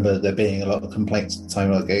I remember there being a lot of complaints at the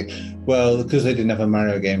time. Like, well, because they didn't have a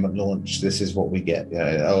Mario game at launch, this is what we get.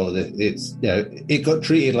 It got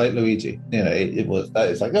treated like Luigi. It was.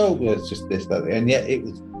 It's like, it's just this, that, and yet it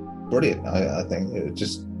was brilliant. I think it was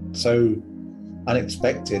just so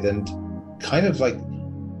unexpected and kind of like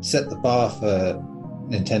set the bar for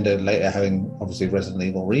Nintendo later, having obviously Resident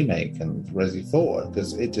Evil Remake and Resi 4,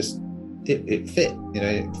 because it just it fit,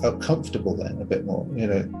 it felt comfortable then a bit more,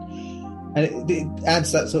 and it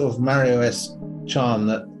adds that sort of Mario-esque charm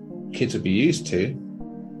that kids would be used to,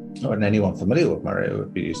 or anyone familiar with Mario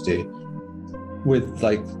would be used to, with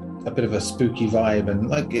like a bit of a spooky vibe, and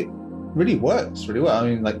like it really works really well. I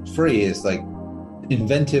mean, like 3 is like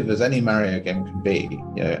inventive as any Mario game can be,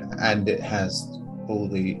 and it has all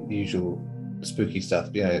the usual spooky stuff.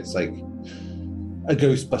 It's like a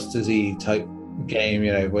Ghostbusters-y type game,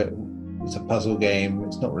 where it's a puzzle game.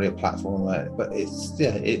 It's not really a platformer, but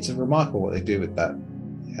it's remarkable what they do with that.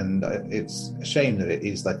 And it's a shame that it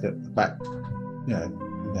is like a back,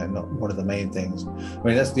 not one of the main things. I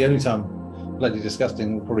mean, that's the only time Bloody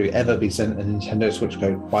Disgusting will probably ever be sent a Nintendo Switch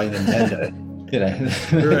code by Nintendo.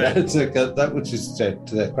 Right. It's like, that, which is to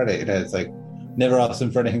their credit. It's like never asked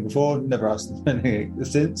them for anything before, never asked them for anything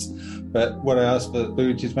since. But when I asked for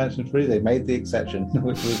Luigi's Mansion 3, they made the exception,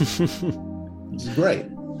 which is great.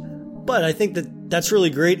 But I think that's really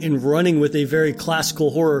great in running with a very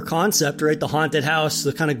classical horror concept, right? The haunted house,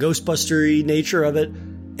 the kind of Ghostbuster-y nature of it.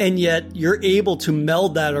 And yet you're able to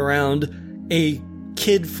meld that around a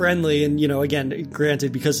kid-friendly, and, again,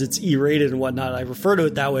 granted, because it's E-rated and whatnot, I refer to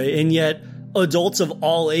it that way. And yet adults of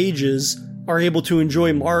all ages are able to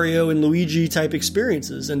enjoy Mario and Luigi type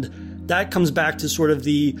experiences. And that comes back to sort of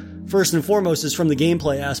the first and foremost is from the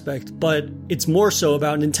gameplay aspect, but it's more so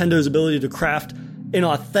about Nintendo's ability to craft an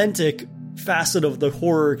authentic facet of the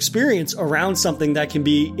horror experience around something that can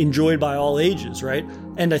be enjoyed by all ages, right?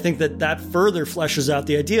 And I think that further fleshes out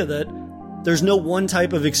the idea that there's no one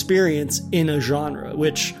type of experience in a genre,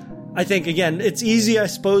 which I think, again, it's easy, I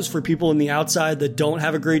suppose, for people on the outside that don't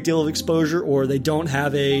have a great deal of exposure, or they don't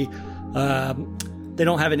have a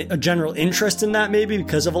general interest in that, maybe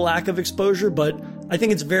because of a lack of exposure. But I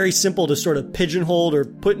think it's very simple to sort of pigeonhole or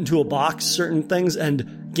put into a box certain things,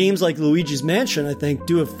 and games like Luigi's Mansion, I think,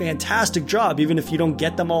 do a fantastic job. Even if you don't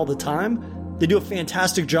get them all the time, they do a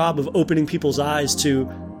fantastic job of opening people's eyes to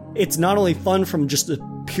it's not only fun from just a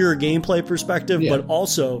pure gameplay perspective, but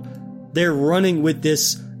also they're running with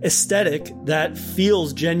this aesthetic that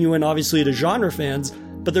feels genuine, obviously, to genre fans,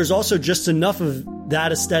 but there's also just enough of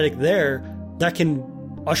that aesthetic there that can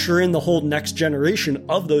usher in the whole next generation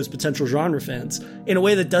of those potential genre fans in a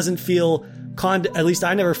way that doesn't feel at least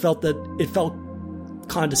I never felt that it felt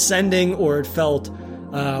condescending, or it felt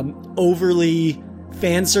overly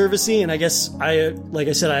fan servicey. And I guess like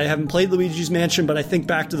I said, I haven't played Luigi's Mansion, but I think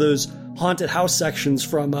back to those haunted house sections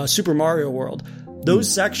from Super Mario World.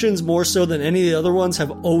 Those sections, more so than any of the other ones,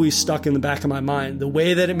 have always stuck in the back of my mind. The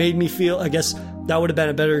way that it made me feel, I guess that would have been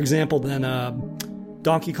a better example than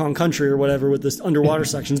Donkey Kong Country or whatever with the underwater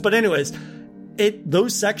sections. But anyways,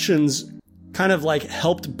 those sections kind of like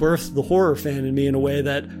helped birth the horror fan in me in a way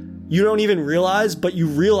that you don't even realize, but you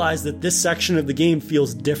realize that this section of the game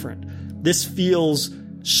feels different. This feels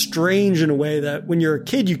strange in a way that when you're a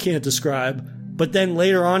kid you can't describe, but then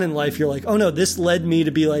later on in life you're like, oh no, this led me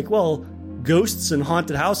to be like, well, ghosts and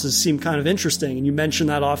haunted houses seem kind of interesting. And you mentioned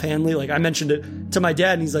that offhandedly. Like I mentioned it to my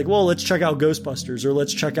dad and he's like, well, let's check out Ghostbusters, or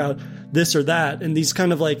let's check out this or that. And these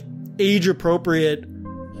kind of like age appropriate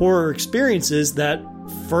horror experiences that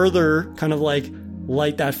further kind of like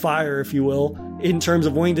light that fire, if you will, in terms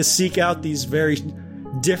of wanting to seek out these very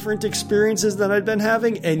different experiences that I've been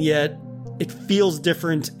having. And yet it feels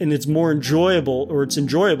different and it's more enjoyable, or it's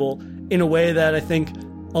enjoyable in a way that I think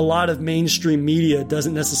a lot of mainstream media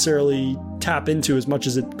doesn't necessarily tap into as much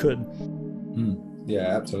as it could.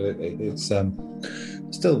 Yeah, absolutely. It's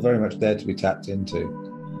still very much there to be tapped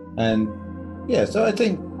into. And yeah, so I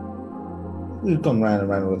think we've gone round and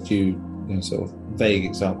round with a few sort of vague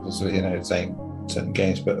examples of, saying certain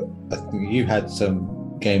games, but I think you had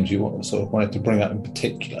some games you wanted to bring up in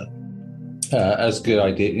particular as good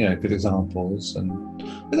idea, good examples, and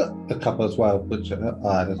we got a couple as well, which I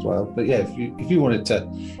had as well. But yeah, if you wanted to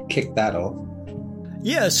kick that off.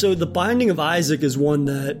 Yeah, so The Binding of Isaac is one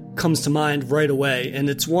that comes to mind right away, and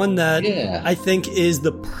it's one that I think is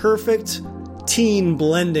the perfect teen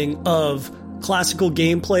blending of classical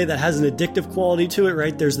gameplay that has an addictive quality to it,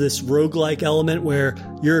 right? There's this roguelike element where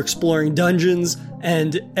you're exploring dungeons,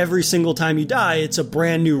 and every single time you die, it's a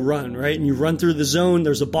brand new run, right? And you run through the zone,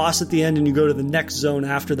 there's a boss at the end, and you go to the next zone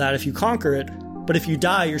after that if you conquer it. But if you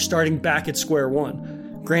die, you're starting back at square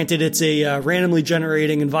one. Granted, it's a randomly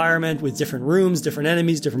generating environment with different rooms, different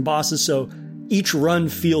enemies, different bosses, so each run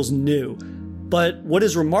feels new. But what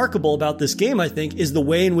is remarkable about this game, I think, is the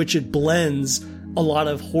way in which it blends a lot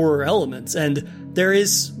of horror elements. And there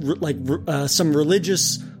is some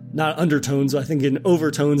religious, not undertones, I think in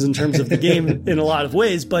overtones in terms of the game in a lot of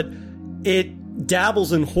ways, but it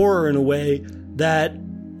dabbles in horror in a way that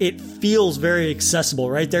it feels very accessible,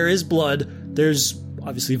 right? There is blood, there's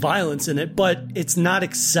obviously violence in it, but it's not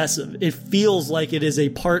excessive. It feels like it is a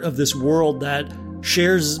part of this world that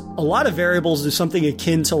shares a lot of variables to something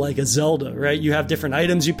akin to like a Zelda, right? You have different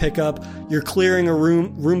items you pick up, you're clearing a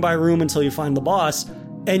room by room until you find the boss,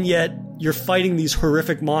 and yet you're fighting these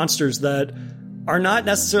horrific monsters that are not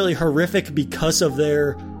necessarily horrific because of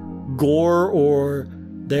their gore or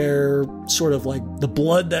their sort of like the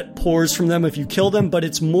blood that pours from them if you kill them, but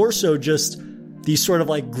it's more so just these sort of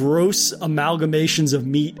like gross amalgamations of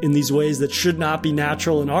meat in these ways that should not be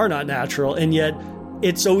natural and are not natural. And yet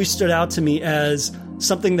it's always stood out to me as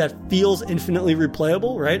something that feels infinitely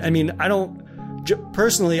replayable, right? I mean,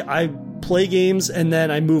 personally, I play games and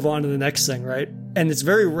then I move on to the next thing, right? And it's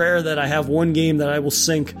very rare that I have one game that I will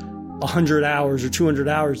sink 100 hours or 200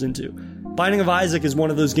 hours into. Binding of Isaac is one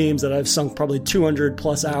of those games that I've sunk probably 200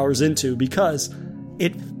 plus hours into because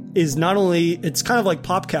it is not only, it's kind of like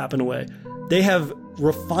PopCap in a way. They have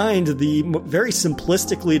refined the very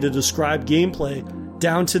simplistically to describe gameplay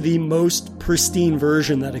down to the most pristine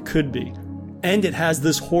version that it could be. And it has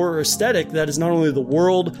this horror aesthetic that is not only the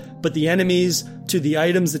world, but the enemies to the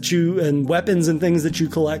items that you and weapons and things that you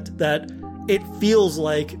collect, that it feels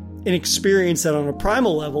like an experience that on a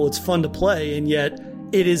primal level, it's fun to play. And yet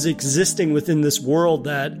it is existing within this world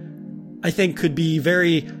that I think could be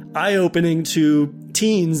very eye-opening to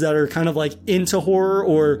teens that are kind of like into horror,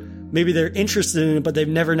 or maybe they're interested in it, but they've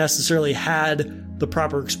never necessarily had the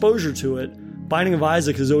proper exposure to it. Binding of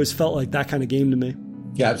Isaac has always felt like that kind of game to me.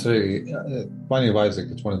 Yeah, absolutely. Binding of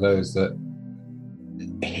Isaac is one of those that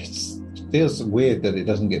it feels weird that it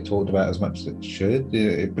doesn't get talked about as much as it should,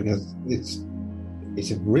 because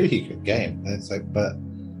it's a really good game. It's like, but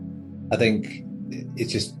I think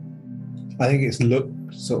its look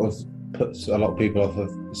sort of puts a lot of people off of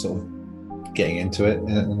sort of getting into it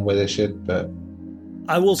in the way they should. But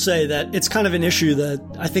I will say that it's kind of an issue that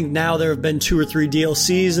I think now there have been 2 or 3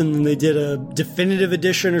 DLCs and then they did a definitive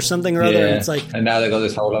edition or something or other. And it's like, and now they've got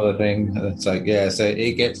this whole other thing. And it's like, yeah, so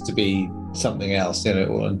it gets to be something else,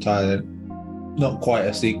 or entirely not quite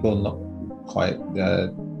a sequel, not quite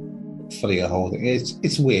fully a whole thing.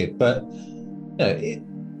 It's weird, but it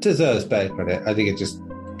deserves better credit. I think it just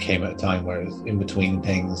came at a time where it was in between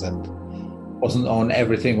things and wasn't on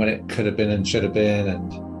everything when it could have been and should have been,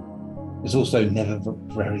 and it's also never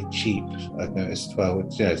very cheap, I've noticed as well,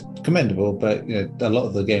 which is commendable, but a lot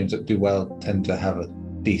of the games that do well tend to have a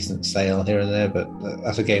decent sale here and there, but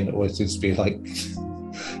that's a game that always seems to be like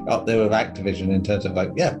up there with Activision in terms of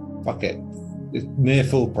like, yeah, fuck it. It's near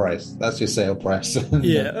full price. That's your sale price.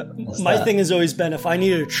 Yeah. My thing has always been, if I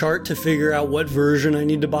needed a chart to figure out what version I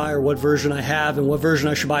need to buy or what version I have and what version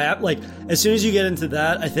I should buy, like as soon as you get into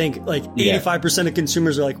that, I think like 85% of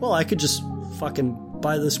consumers are like, well, I could just fucking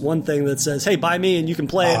buy this one thing that says, hey, buy me and you can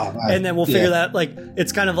play it. Right. And then we'll figure that, like,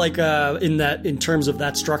 it's kind of like in terms of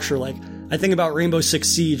that structure. Like I think about Rainbow Six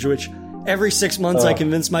Siege, which every 6 months I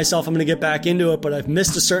convince myself I'm going to get back into it, but I've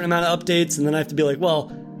missed a certain amount of updates. And then I have to be like,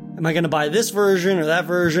 well, am I going to buy this version or that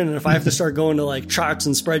version? And if I have to start going to like charts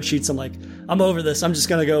and spreadsheets, I'm like, I'm over this. I'm just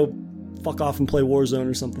going to go fuck off and play Warzone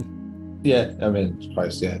or something. Yeah, I mean,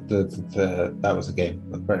 Christ, yeah. That was a game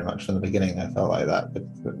very much from the beginning. I felt like that, but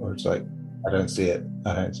where it's like, I don't see it,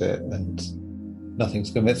 and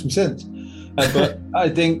nothing's convinced me since. But I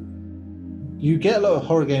think you get a lot of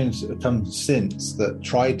horror games that have come since that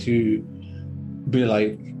try to be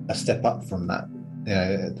like a step up from that.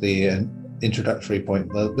 The introductory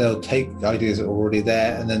point. They'll take ideas that are already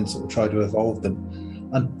there and then sort of try to evolve them.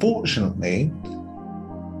 Unfortunately,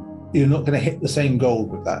 you're not going to hit the same goal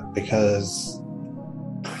with that, because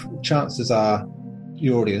chances are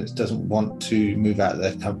your audience doesn't want to move out of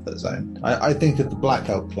their comfort zone. I think of the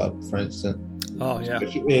Blackout Club, for instance. Oh yeah,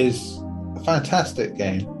 which is a fantastic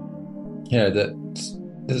game. It's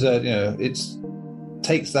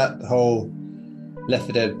takes that whole Left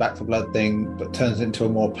 4 Dead, Back 4 Blood thing, but turns it into a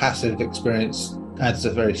more passive experience, adds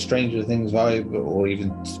a very Stranger Things vibe, or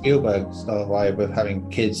even Spielberg style vibe of having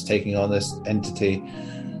kids taking on this entity.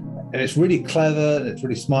 And it's really clever, and it's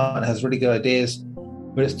really smart, and has really good ideas,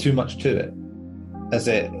 but it's too much to it. That's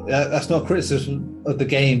it. That's not criticism of the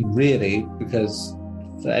game, really, because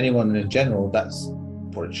for anyone in general, that's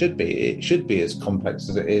what it should be. It should be as complex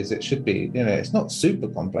as it is. It should be, it's not super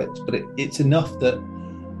complex, but it's enough that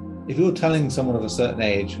if you're telling someone of a certain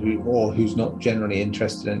age who's not generally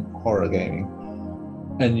interested in horror gaming,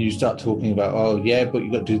 and you start talking about, oh yeah, but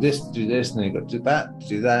you've got to do this, and then you've got to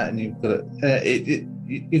do that, and you've got to,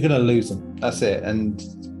 you're going to lose them. That's it. And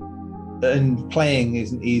playing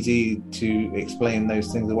isn't easy to explain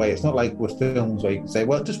those things away. It's not like with films where you can say,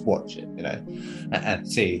 well, just watch it, and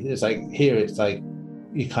see. It's like here, it's like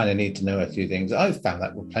you kind of need to know a few things. I've found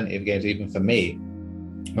that with plenty of games, even for me,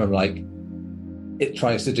 where I'm like, it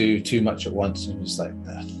tries to do too much at once, and it's like,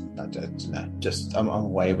 I'm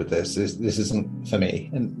away with this. This isn't for me,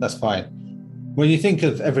 and that's fine. When you think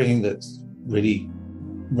of everything that's really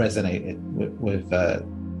resonated with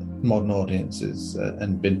modern audiences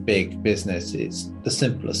and been big business, it's the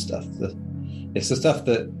simplest stuff. It's the stuff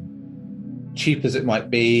that, cheap as it might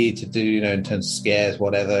be to do, in terms of scares,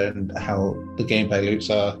 whatever, and how the gameplay loops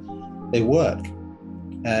are, they work.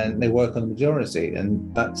 And they work on the majority,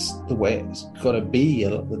 and that's the way it's got to be a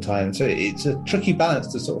lot of the time. So it's a tricky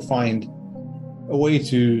balance to sort of find a way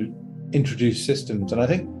to introduce systems. And I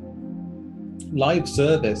think live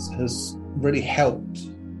service has really helped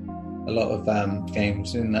a lot of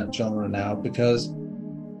games in that genre now, because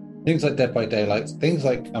things like Dead by Daylight, things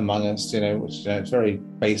like Among Us, which it's very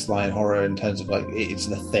baseline horror in terms of like it's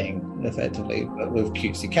the thing effectively, but with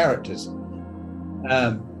cutesy characters.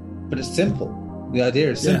 But it's simple. The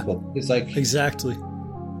idea is simple. Yeah, it's like exactly.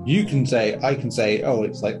 I can say, oh,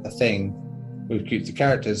 it's like a thing with cutesy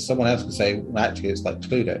characters. Someone else can say, well, actually, it's like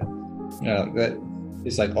Cluedo.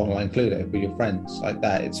 It's like online Cluedo with your friends, like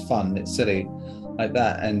that. It's fun, it's silly, like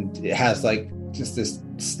that, and it has like just this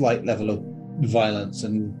slight level of violence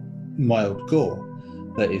and mild gore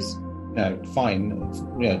that is, fine. It's,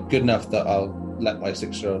 good enough that I'll let my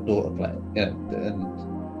 6-year-old daughter play it.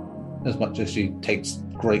 And as much as she takes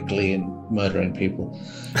great glee in murdering people,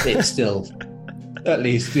 it's still, at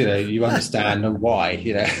least, you understand why,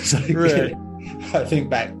 So, right. I think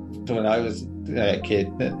back to when I was a kid,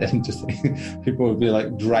 and just people would be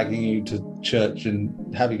like dragging you to church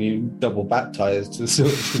and having you double baptized to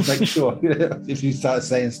sort of make sure, if you start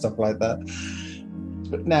saying stuff like that.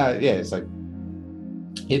 But now, it's like,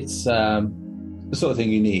 it's the sort of thing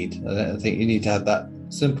you need. I think you need to have that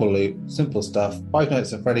simple loop, simple stuff. Five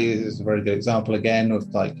Nights at Freddy's is a very good example again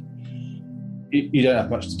of like, you don't have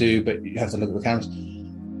much to do, but you have to look at the cameras.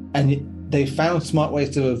 And they found smart ways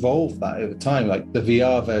to evolve that over time. Like the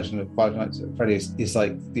VR version of Five Nights at Freddy's is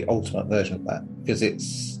like the ultimate version of that, because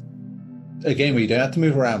it's a game where you don't have to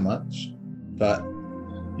move around much, but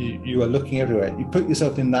you are looking everywhere. You put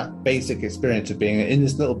yourself in that basic experience of being in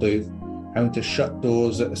this little booth, having to shut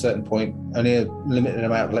doors at a certain point, only a limited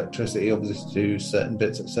amount of electricity, obviously, to do certain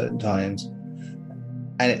bits at certain times.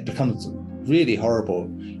 And it becomes really horrible.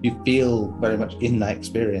 You feel very much in that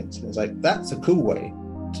experience. It's like, that's a cool way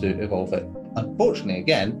to evolve it. Unfortunately,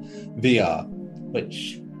 again, VR,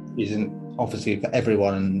 which isn't obviously for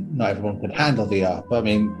everyone, and not everyone can handle VR. But I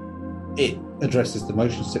mean, it addresses the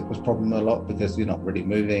motion sickness problem a lot, because you're not really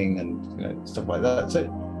moving and stuff like that. So,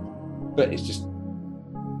 but it's just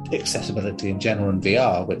accessibility in general in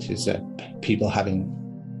VR, which is people having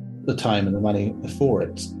the time and the money for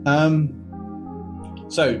it.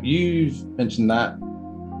 So you've mentioned that.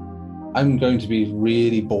 I'm going to be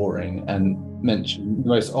really boring and mention the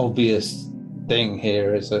most obvious thing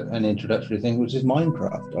here is an introductory thing, which is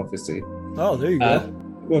Minecraft, obviously. Oh, there you go.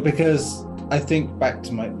 Well, because I think back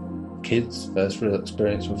to my kids' first real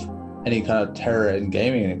experience with any kind of terror in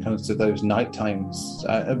gaming, and it comes to those night times.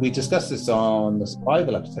 We discussed this on the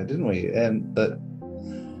survival episode, didn't we? And that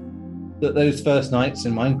those first nights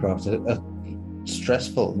in Minecraft are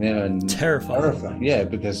stressful, and terrifying. Yeah,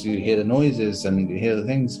 because you hear the noises and you hear the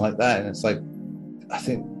things like that, and it's like, I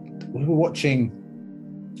think we were watching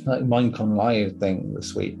like Minecon Live thing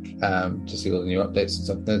this week to see all the new updates and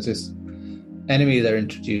stuff. There's this enemy they're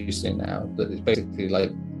introducing now that is basically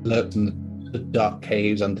like lurks in the dark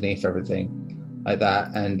caves underneath everything, like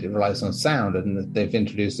that, and it relies on sound. And they've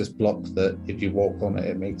introduced this block that if you walk on it,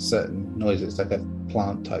 it makes certain noises, like a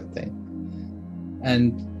plant type thing.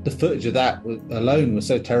 And the footage of that alone was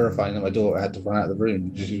so terrifying that my daughter had to run out of the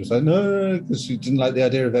room. She was like, no, because she didn't like the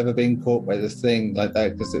idea of ever being caught by this thing like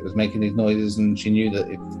that, because it was making these noises, and she knew that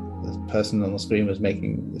if the person on the screen was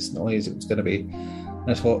making this noise, it was going to be.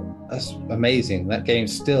 And I thought, that's amazing. That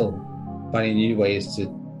game's still finding new ways to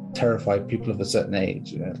terrify people of a certain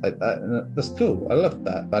age, like that. And that's cool. I love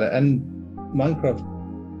that about it. And Minecraft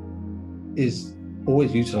is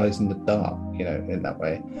always utilizing the dark, in that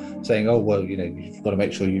way, saying, oh, well, you've got to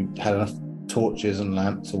make sure you had enough torches and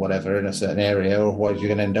lamps or whatever in a certain area, or otherwise you're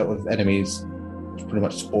going to end up with enemies pretty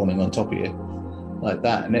much spawning on top of you, like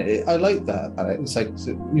that. And I like that about it. It's like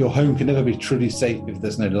your home can never be truly safe if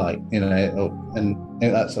there's no light, and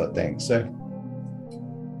that sort of thing. So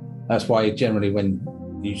that's why generally when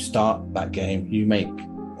you start that game, you make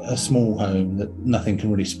a small home that nothing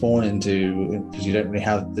can really spawn into, because you don't really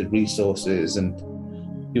have the resources, and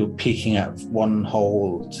you're peeking out one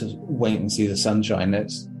hole to wait and see the sunshine.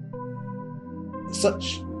 It's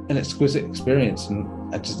such an exquisite experience,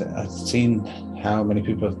 and I've seen how many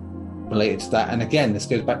people have related to that. And again, this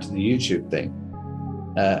goes back to the YouTube thing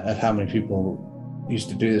of how many people used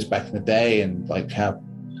to do this back in the day, and like how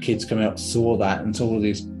kids coming up saw that and saw all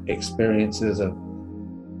these experiences of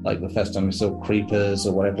like the first time we saw creepers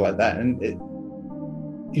or whatever like that, and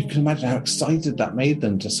you can imagine how excited that made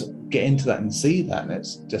them to sort of get into that and see that. And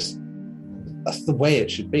it's just, that's the way it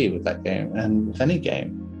should be with that game, and with any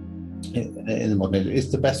game in the modern age.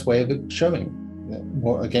 It's the best way of showing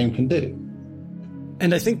what a game can do.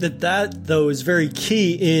 And I think that though is very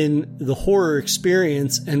key in the horror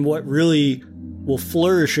experience, and what really will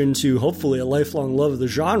flourish into hopefully a lifelong love of the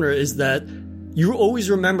genre is that you always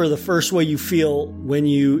remember the first way you feel when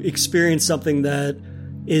you experience something that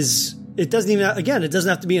is, it doesn't even, again, it doesn't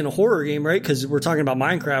have to be in a horror game, right? Because we're talking about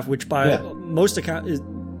Minecraft, which by most account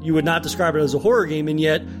you would not describe it as a horror game, and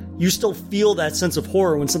yet you still feel that sense of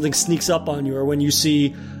horror when something sneaks up on you, or when you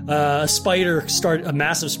see a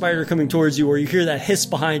massive spider coming towards you, or you hear that hiss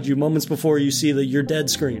behind you moments before you see the "you're dead"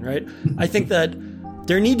 screen, right? I think that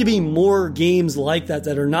there need to be more games like that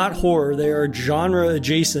are not horror. They are genre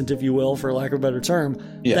adjacent, if you will, for lack of a better term,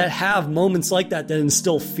 that have moments like that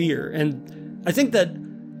instill fear. And I think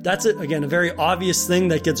that's again, a very obvious thing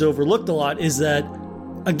that gets overlooked a lot, is that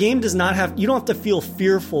a game does not have, you don't have to feel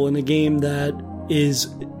fearful in a game that is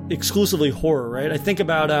exclusively horror, right? I think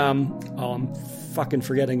about, I'm fucking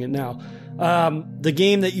forgetting it now. The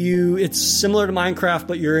game that it's similar to Minecraft,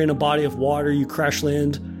 but you're in a body of water, you crash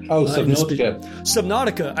land. Oh, Subnautica.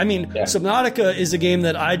 Subnautica. I mean, Subnautica is a game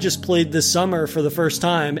that I just played this summer for the first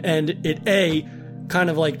time, and it kind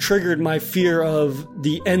of like triggered my fear of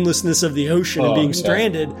the endlessness of the ocean and being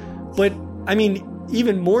stranded. But I mean,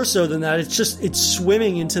 even more so than that, it's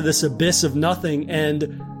swimming into this abyss of nothing,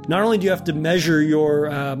 and not only do you have to measure your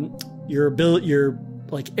ability, your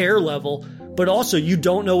like air level, but also you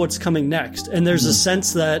don't know what's coming next, and there's a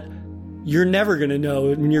sense that you're never going to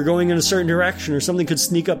know when you're going in a certain direction, or something could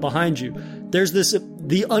sneak up behind you. There's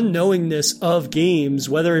the unknowingness of games,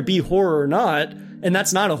 whether it be horror or not, and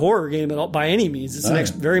that's not a horror game at all by any means.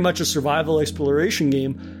 It's very much a survival exploration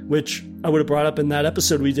game, which I would have brought up in that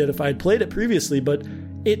episode we did if I had played it previously. But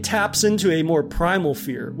it taps into a more primal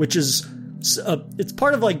fear, which is it's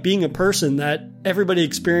part of like being a person that everybody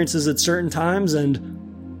experiences at certain times,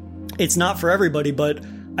 and it's not for everybody, but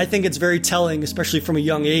I think it's very telling, especially from a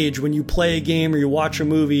young age, when you play a game or you watch a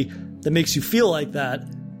movie that makes you feel like that.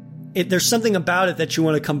 There's something about it that you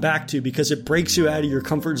want to come back to, because it breaks you out of your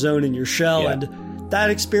comfort zone and your shell. Yeah. And that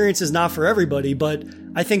experience is not for everybody, but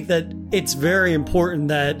I think that it's very important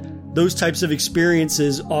that those types of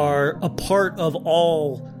experiences are a part of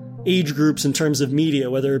all age groups in terms of media,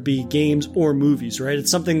 whether it be games or movies, right? It's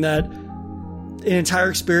something that an entire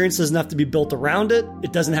experience doesn't have to be built around it.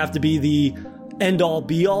 It doesn't have to be the end-all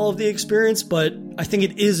be-all of the experience, but I think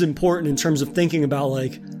it is important in terms of thinking about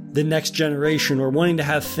like the next generation, or wanting to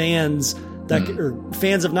have fans that are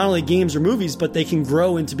fans of not only games or movies, but they can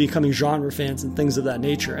grow into becoming genre fans and things of that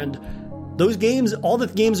nature. And those games, all the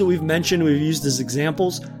games that we've mentioned, we've used as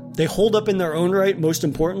examples, they hold up in their own right, most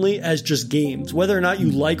importantly, as just games. Whether or not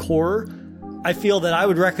you like horror, I feel that I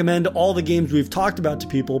would recommend all the games we've talked about to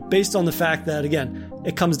people based on the fact that, again,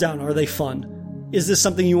 it comes down, are they fun? Is this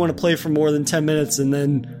something you want to play for more than 10 minutes and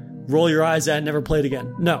then roll your eyes at and never play it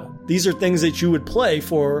again? No. These are things that you would play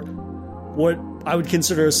for what I would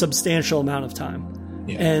consider a substantial amount of time.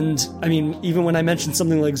 Yeah. And, I mean, even when I mentioned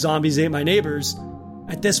something like Zombies Ate My Neighbors,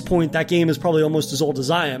 at this point, that game is probably almost as old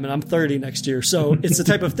as I am, and I'm 30 next year. So it's the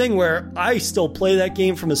type of thing where I still play that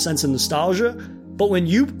game from a sense of nostalgia. But when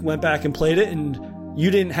you went back and played it and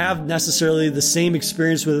you didn't have necessarily the same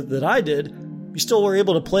experience with it that I did, you still were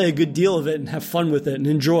able to play a good deal of it and have fun with it and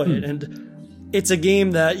enjoy it. And it's a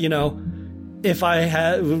game that, you know, if I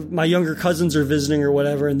had my younger cousins are visiting or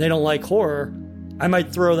whatever and they don't like horror, I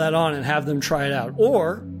might throw that on and have them try it out.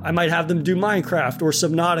 Or I might have them do Minecraft or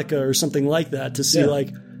Subnautica or something like that to see,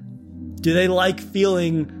 like, do they like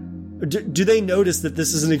feeling, do they notice that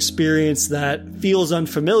this is an experience that feels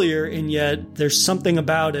unfamiliar and yet there's something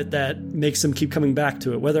about it that makes them keep coming back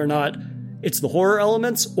to it, whether or not it's the horror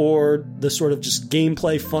elements or the sort of just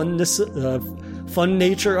gameplay fun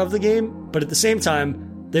nature of the game. But at the same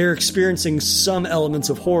time, they're experiencing some elements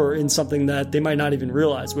of horror in something that they might not even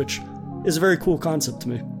realize, which is a very cool concept to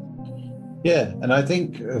me. Yeah, and I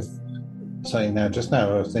think, saying now, just now,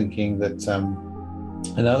 I was thinking that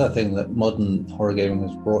another thing that modern horror gaming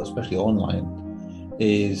has brought, especially online,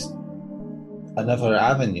 is another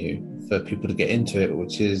avenue for people to get into it,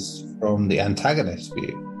 which is from the antagonist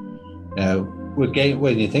view. You know,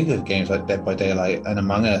 when you think of games like Dead by Daylight and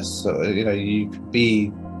Among Us, you know, you could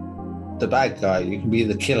be the bad guy, you can be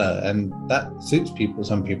the killer, and that suits people.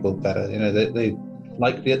 Some people better, they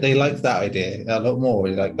like that idea a lot more.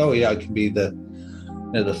 You're like, oh yeah, I can be the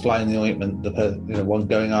the fly in the ointment, the one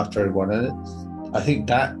going after everyone, and I think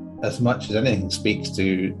that as much as anything speaks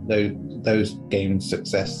to those games'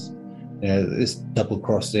 success. This double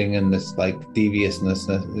crossing and this like deviousness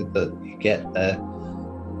that you get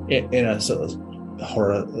in a sort of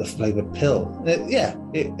horror flavored pill.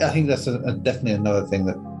 I think that's definitely another thing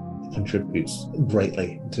that contributes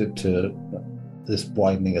greatly to this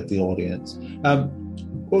widening of the audience.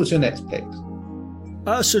 What was your next pick?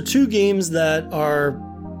 So 2 games that are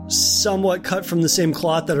somewhat cut from the same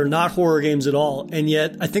cloth, that are not horror games at all, and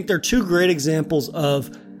yet I think they're 2 great examples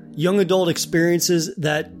of young adult experiences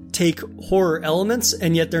that take horror elements,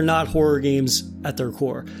 and yet they're not horror games at their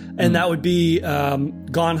core. And that would be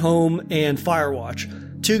Gone Home and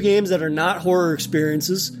Firewatch. 2 games that are not horror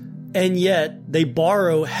experiences, and yet they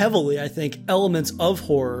borrow heavily, I think, elements of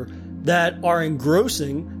horror that are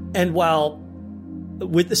engrossing. And while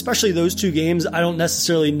with especially those 2 games, I don't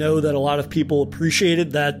necessarily know that a lot of people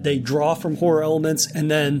appreciated that they draw from horror elements,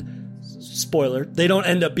 and then, spoiler, they don't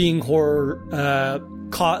end up being horror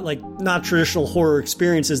like not traditional horror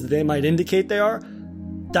experiences that they might indicate they are.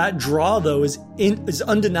 That draw, though, is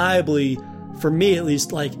undeniably, for me at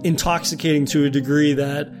least, like intoxicating to a degree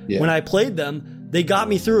that when I played them, they got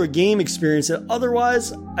me through a game experience that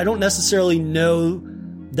otherwise I don't necessarily know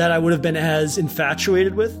that I would have been as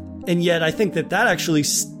infatuated with. And yet I think that actually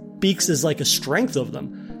speaks as like a strength of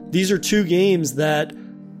them. These are 2 games that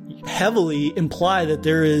heavily imply that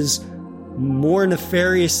there is more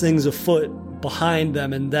nefarious things afoot behind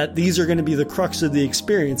them, and that these are going to be the crux of the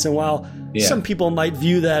experience. And while some people might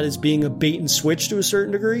view that as being a bait and switch to a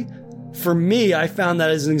certain degree, for me, I found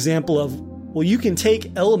that as an example of, well, you can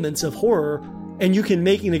take elements of horror and you can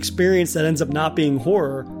make an experience that ends up not being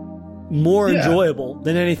horror more enjoyable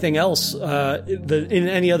than anything else in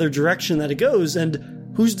any other direction that it goes.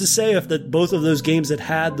 And who's to say if that both of those games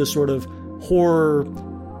had the sort of horror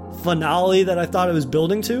finale that I thought it was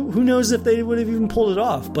building to? Who knows if they would have even pulled it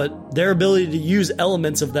off? But their ability to use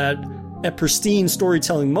elements of that at pristine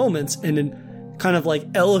storytelling moments and then kind of like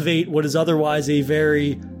elevate what is otherwise a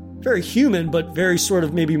very, very human but very sort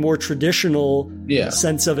of maybe more traditional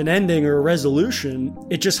sense of an ending or a resolution,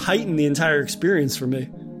 it just heightened the entire experience for me.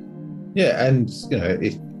 Yeah, and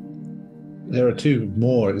if there are 2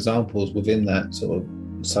 more examples within that sort of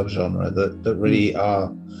subgenre that really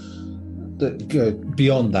are that go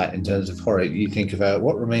beyond that in terms of horror. You think about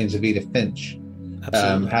What Remains of Edith Finch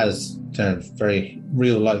has very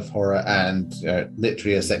real life horror and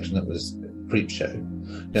literally a section that was Creepshow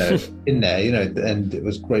in there, and it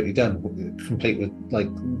was greatly done, complete with like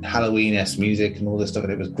Halloween-esque music and all this stuff,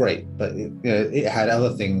 and it was great. But it had other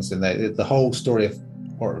things in there. The whole story of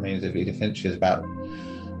What Remains of Edith Finch is about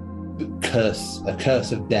a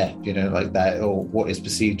curse of death, like that, or what is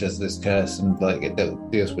perceived as this curse, and like it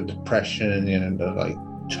deals with depression, like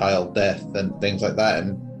child death and things like that,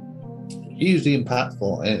 and hugely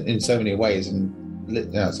impactful in so many ways. And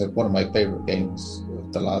it's like one of my favorite games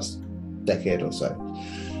of the last decade or so.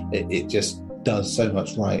 It just does so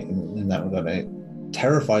much right in that regard. It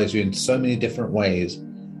terrifies you in so many different ways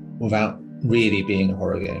without really being a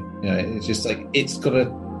horror game. It's just like it's got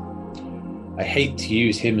a. I hate to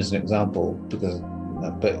use him as an example but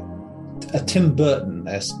a Tim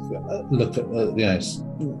Burton-esque look at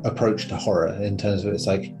approach to horror in terms of it's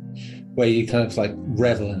like where you kind of like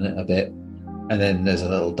revel in it a bit, and then there's a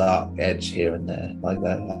little dark edge here and there like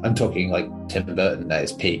that. I'm talking like Tim Burton at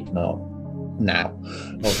his peak, not now.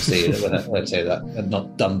 Obviously, when I say that,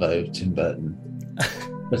 not Dumbo Tim Burton.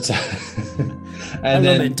 But and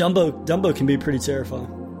then Dumbo can be pretty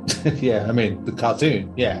terrifying. Yeah, I mean the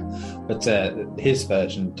cartoon, but his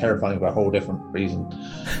version terrifying for a whole different reason.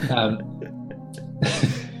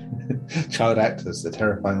 Child actors are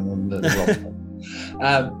terrifying than the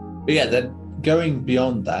wrong. But then going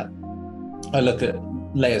beyond that, I look at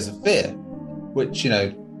Layers of Fear, which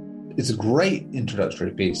is a great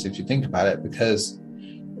introductory piece if you think about it, because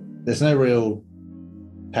there's no real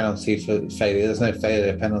penalty for failure. There's no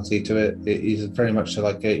failure penalty to it. It is very much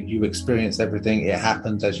like you experience everything. It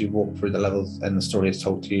happens as you walk through the levels, and the story is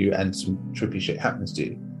told to you, and some trippy shit happens to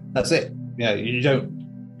you. That's it.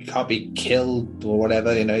 You can't be killed or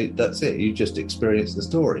whatever. That's it. You just experience the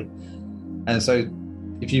story. And so,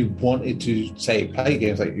 if you wanted to say play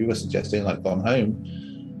games like you were suggesting, like Gone Home,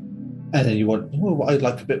 and then you want, I'd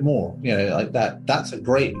like a bit more. Like that. That's a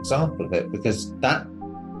great example of it, because that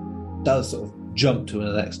does sort of jump to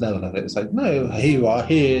the next level of it. It's like, no, here you are,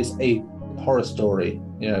 here's a horror story,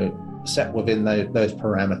 set within those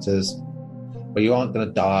parameters, where you aren't going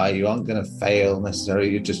to die, you aren't going to fail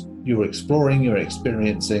necessarily. You're exploring, you're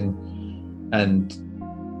experiencing, and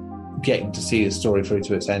getting to see the story through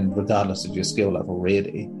to its end, regardless of your skill level.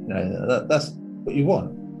 Really, that's what you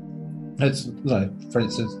want. It's for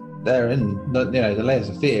instance, the Layers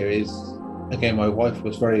of Fear is a game my wife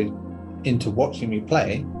was very into watching me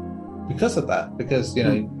play because of that. Because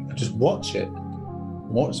just watch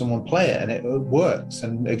someone play it, and it works.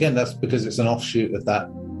 And again, that's because it's an offshoot of that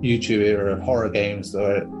YouTube era of horror games that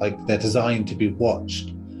are they're designed to be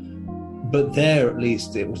watched. But there, at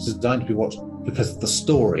least, it was designed to be watched because of the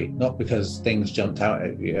story, not because things jumped out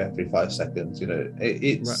at you every 5 seconds.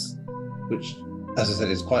 It's right. Which, as I said,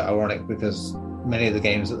 is quite ironic because many of the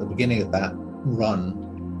games at the beginning of that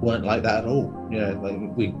run weren't like that at all.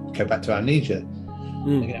 We go back to Amnesia,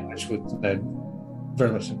 again, which was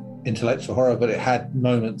very much intellectual horror, but it had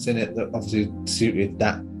moments in it that obviously suited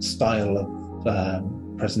that style of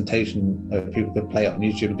presentation. People could play it on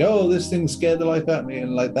YouTube and go, "Oh, this thing scared the life out of me,"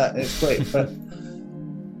 and like that. It's great,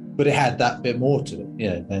 but it had that bit more to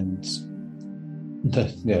it, and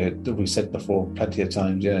we said before plenty of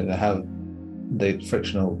times, how the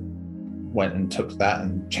Frictional went and took that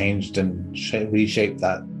and changed and reshaped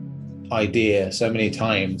that idea so many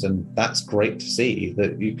times, and that's great to see.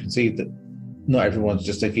 That you can see that not everyone's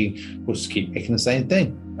just we'll just keep making the same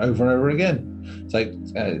thing over and over again. It's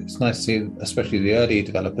it's nice to see, especially the early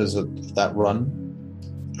developers of that run,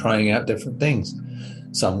 trying out different things.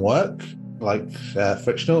 Some work, like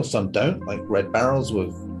Frictional, some don't, like Red Barrels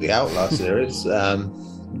with the Outlaw series. Then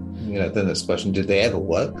the next question, did they ever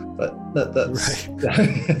work? But that's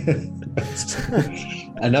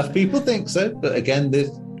right. Enough people think so, but again,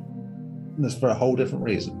 this for a whole different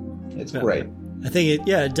reason. It's great. I think it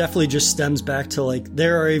definitely just stems back to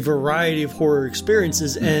there are a variety of horror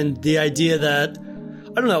experiences, and the idea that,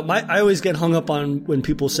 I don't know, I always get hung up on when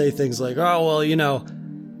people say things like, "Oh, well,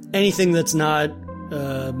 anything that's not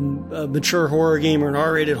a mature horror game or an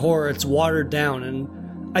R-rated horror, it's watered down." And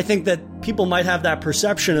I think that people might have that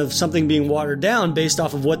perception of something being watered down based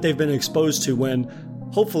off of what they've been exposed to, when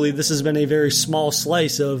hopefully this has been a very small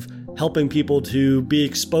slice of helping people to be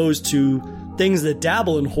exposed to things that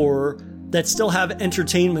dabble in horror that still have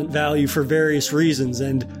entertainment value for various reasons.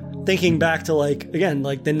 And thinking back to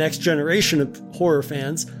the next generation of horror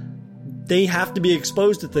fans, they have to be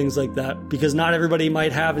exposed to things like that, because not everybody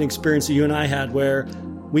might have an experience that you and I had, where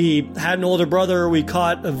we had an older brother, we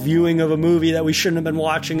caught a viewing of a movie that we shouldn't have been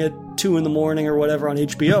watching at 2 a.m. or whatever on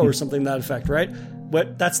HBO or something to that effect, right?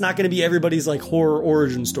 But that's not going to be everybody's horror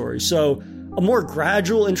origin story. So a more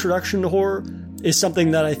gradual introduction to horror is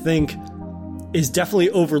something that I think is definitely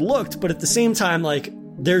overlooked, but at the same time,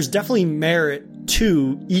 there's definitely merit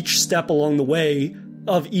to each step along the way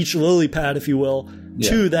of each lily pad, if you will,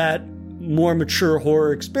 to that more mature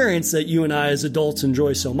horror experience that you and I as adults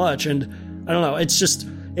enjoy so much. And I don't know,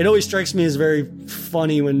 it always strikes me as very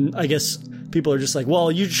funny when I guess people are just like, well,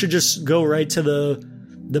 you should just go right to the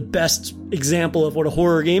best example of what a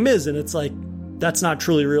horror game is. And it's that's not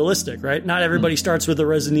truly realistic, right? Not everybody starts with a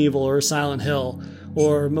Resident Evil or a Silent Hill,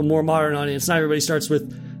 or a more modern audience. Not everybody starts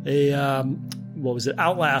with a,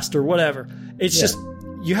 Outlast or whatever. It's just,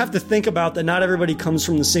 you have to think about that not everybody comes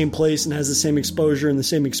from the same place and has the same exposure and the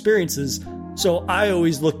same experiences. So I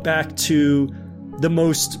always look back to the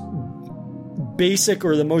most basic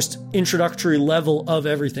or the most introductory level of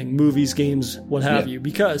everything, movies, games, what have you,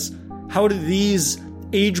 because how do these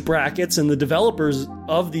age brackets and the developers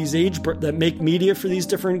of these that make media for these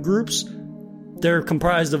different groups, they're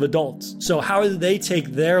comprised of adults. So how do they take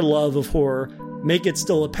their love of horror, make it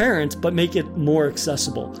still apparent, but make it more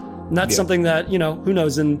accessible? And that's something that, who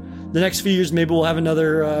knows, in the next few years, maybe we'll have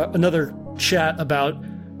another chat about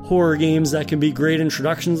horror games that can be great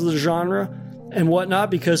introductions to the genre and whatnot,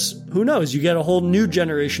 because who knows, you get a whole new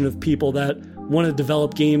generation of people that want to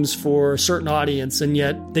develop games for a certain audience, and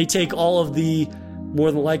yet they take all of the more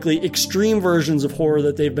than likely extreme versions of horror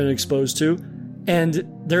that they've been exposed to, and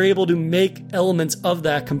they're able to make elements of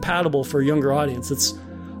that compatible for a younger audience. It's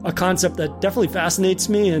a concept that definitely fascinates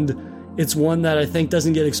me, and it's one that I think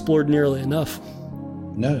doesn't get explored nearly enough.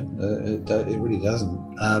 No, it really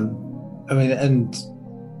doesn't.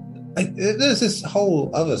 There's this whole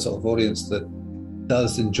other sort of audience that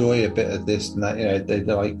does enjoy a bit of this and that. They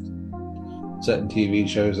like certain TV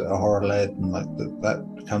shows that are horror-led, and that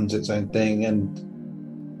becomes its own thing. And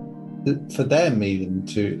for them, even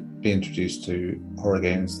to be introduced to horror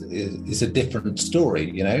games is a different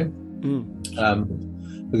story,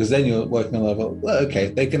 because then you're working on a level, well, okay,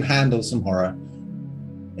 they can handle some horror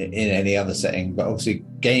in any other setting, but obviously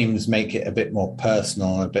games make it a bit more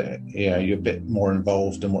personal, a bit, you're a bit more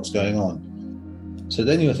involved in what's going on. So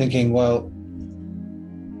then you're thinking, well,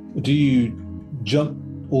 do you jump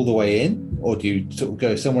all the way in, or do you sort of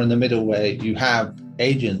go somewhere in the middle where you have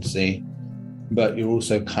agency, but you're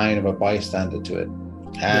also kind of a bystander to it?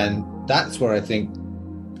 And that's where I think,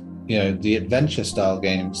 the adventure style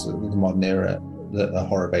games of the modern era that are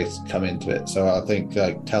horror based come into it. So I think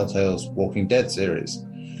like Telltale's Walking Dead series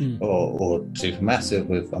or Supermassive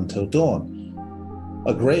with Until Dawn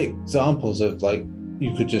are great examples of like,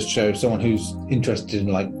 you could just show someone who's interested in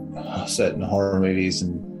like certain horror movies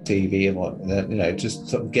and TV and what, just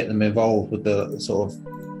sort of get them involved with the sort of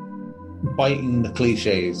biting the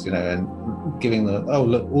cliches, and giving them, oh,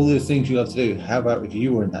 look, all those things you love to do. How about if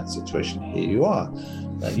you were in that situation? Here you are.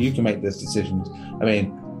 You can make those decisions. I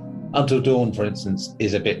mean, Until Dawn, for instance,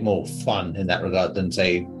 is a bit more fun in that regard than,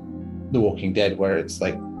 say, The Walking Dead, where it's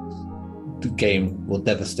like the game will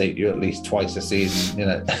devastate you at least twice a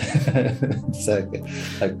season, So,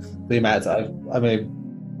 like, the amount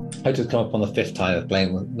I just come up on the 5th time of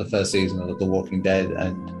playing the first season of The Walking Dead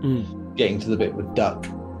and getting to the bit with Duck.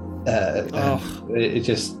 It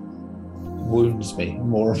just wounds me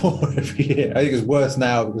more and more every year. I think it's worse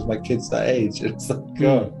now because my kid's that age. It's like,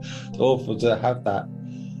 God, it's awful to have that.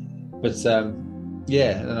 But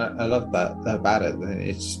and I love that about it.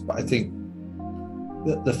 I think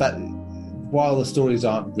the fact that while the stories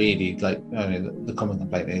aren't really like, the common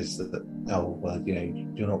complaint is that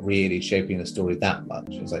you're not really shaping the story that much.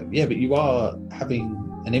 It's like, yeah, but you are having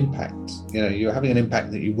an impact. You're having an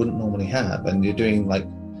impact that you wouldn't normally have, and you're doing like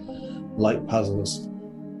light puzzles.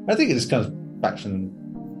 I think it's kind of back from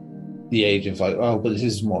the age of like, oh, but this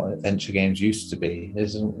is what adventure games used to be.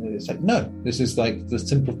 It's like, no, this is like the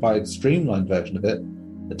simplified, streamlined version of it.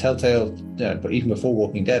 The Telltale, but even before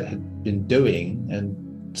Walking Dead, had been doing, and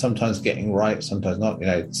sometimes getting right, sometimes not.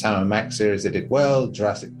 Sam and Max series, they did well.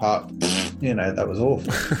 Jurassic Park, that was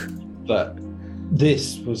awful. But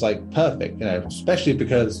this was like perfect, especially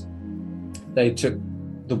because they took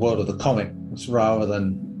the world of the comics rather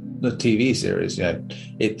than the TV series.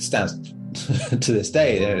 It stands to this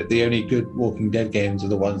day. The only good Walking Dead games are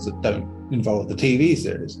the ones that don't involve the TV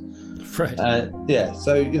series. Right.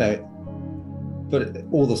 So but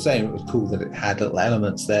all the same, it was cool that it had little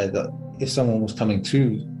elements there that if someone was coming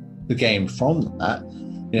to the game from that,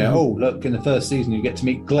 oh, look, in the first season you get to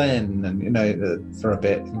meet Glenn and for a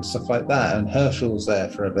bit and stuff like that, and Herschel's there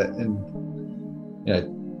for a bit, and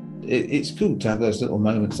it's cool to have those little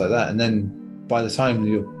moments like that. And then by the time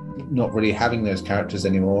you're not really having those characters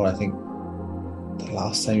anymore, I think the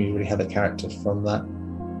last time you really have a character from the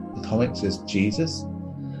comics is Jesus.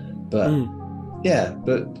 But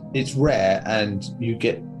but it's rare, and you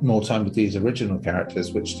get more time with these original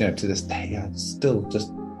characters, which to this day I still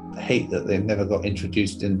just hate that they never got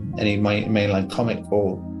introduced in any mainline comic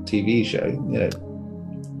or TV show.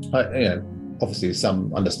 Obviously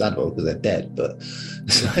some understandable because they're dead, but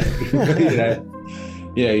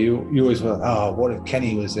you always were, oh, what if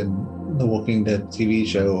Kenny was in the Walking Dead TV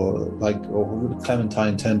show, or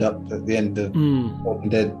Clementine turned up at the end of Walking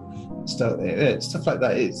Dead stuff like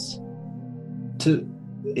that.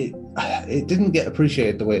 It didn't get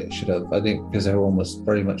appreciated the way it should have, I think, because everyone was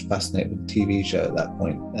very much fascinated with the TV show at that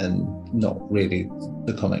point and not really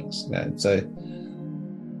the comics.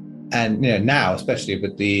 Now, especially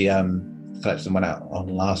with the collection went out on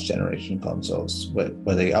last generation consoles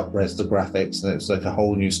where they up-res the graphics, and it's like a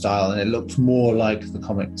whole new style, and it looked more like the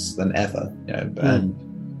comics than ever. And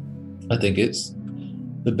I think it's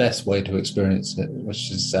the best way to experience it, which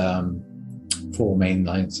is 4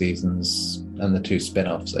 mainline seasons and the 2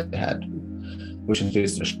 spin-offs they had, which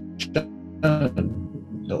includes the show,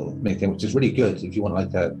 which is really good if you want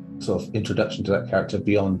like a sort of introduction to that character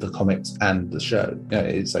beyond the comics and the show.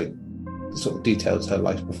 It's like sort of details her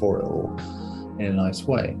life before it all in a nice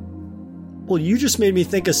way. Well, you just made me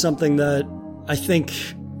think of something that I think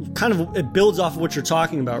kind of it builds off of what you're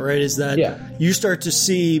talking about, right? Is that you start to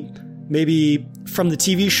see maybe from the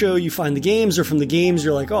TV show you find the games, or from the games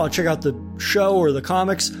you're like, oh, I'll check out the show or the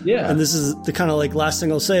comics. Yeah. And this is the kind of like last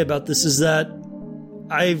thing I'll say about this is that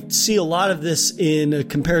I see a lot of this in a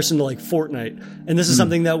comparison to like Fortnite. And this is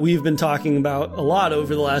something that we've been talking about a lot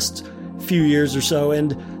over the last few years or so.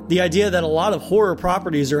 And the idea that a lot of horror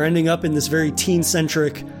properties are ending up in this very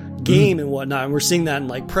teen-centric game and whatnot. And we're seeing that in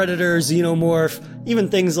like Predator, Xenomorph, even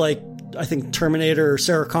things like, I think Terminator or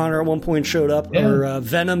Sarah Connor at one point showed up, or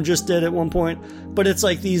Venom just did at one point. But it's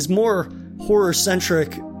like these more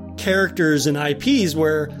horror-centric characters and IPs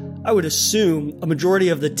where I would assume a majority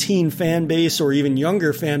of the teen fan base or even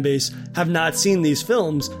younger fan base have not seen these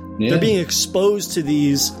films. They're being exposed to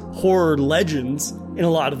these horror legends in a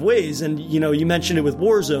lot of ways. And, you mentioned it with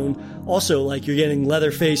Warzone. Also, like, you're getting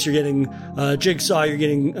Leatherface, you're getting Jigsaw, you're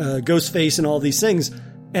getting Ghostface and all these things.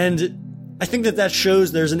 And I think that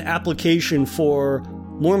shows there's an application for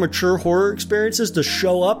more mature horror experiences to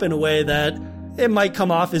show up in a way that it might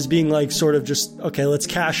come off as being like sort of just, okay, let's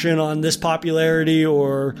cash in on this popularity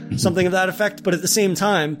or something of that effect. But at the same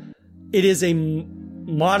time, it is a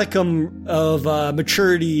modicum of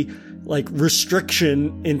maturity, like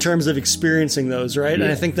restriction in terms of experiencing those, right? Yeah.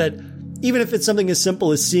 And I think that even if it's something as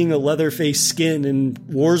simple as seeing a Leatherface skin in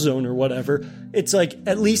Warzone or whatever, it's like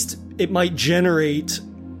at least it might generate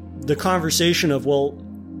the conversation of, well,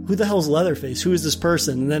 who the hell's Leatherface? Who is this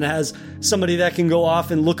person? And then it has somebody that can go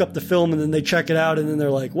off and look up the film and then they check it out and then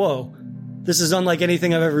they're like, whoa, this is unlike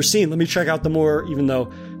anything I've ever seen. Let me check out the more, even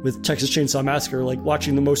though with Texas Chainsaw Massacre, like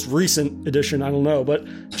watching the most recent edition, I don't know.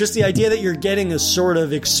 But just the idea that you're getting a sort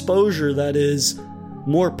of exposure that is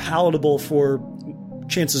more palatable for,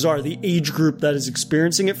 chances are, the age group that is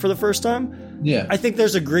experiencing it for the first time. Yeah. I think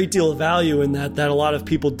there's a great deal of value in that a lot of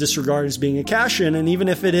people disregard as being a cash-in. And even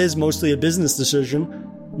if it is mostly a business decision,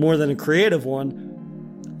 more than a creative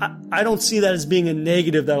one, I don't see that as being a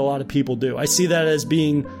negative that a lot of people do. I see that as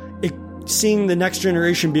being seeing the next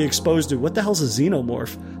generation be exposed to what the hell's a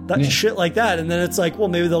xenomorph, shit like that. And then it's like, well,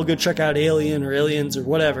 maybe they'll go check out Alien or Aliens or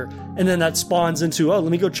whatever. And then that spawns into, oh,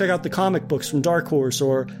 let me go check out the comic books from Dark Horse,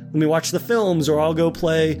 or let me watch the films, or I'll go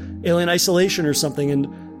play Alien Isolation or something.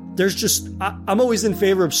 And there's just, I'm always in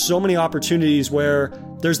favor of so many opportunities where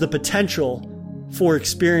there's the potential for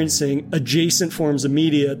experiencing adjacent forms of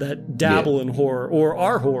media that dabble in horror or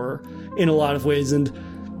are horror in a lot of ways. And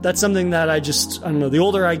that's something that I don't know, the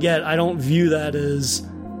older I get, I don't view that as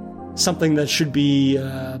something that should be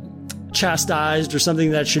chastised or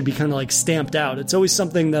something that should be kind of like stamped out. It's always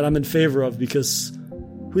something that I'm in favor of, because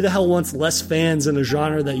who the hell wants less fans in a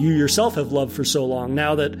genre that you yourself have loved for so long?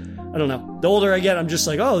 Now that, I don't know, the older I get, I'm just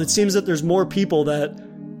like, oh, it seems that there's more people that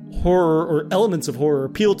horror or elements of horror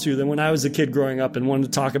appeal to than when I was a kid growing up and wanted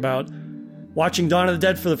to talk about watching Dawn of the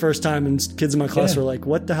Dead for the first time, and kids in my class were like,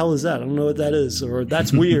 what the hell is that? I don't know what that is, or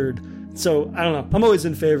that's weird. So I don't know. I'm always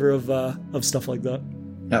in favor of stuff like that.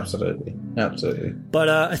 Absolutely. But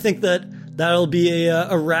I think that'll be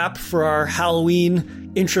a wrap for our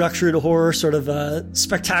Halloween introductory to horror, sort of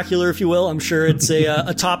spectacular, if you will. I'm sure it's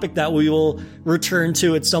a topic that we will return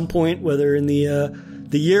to at some point, whether in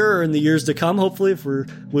the year or in the years to come. Hopefully,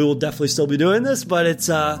 we will definitely still be doing this. But it's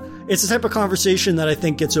a type of conversation that I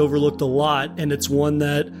think gets overlooked a lot, and it's one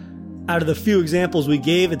that, out of the few examples we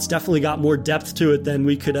gave, it's definitely got more depth to it than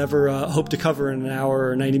we could ever hope to cover in an hour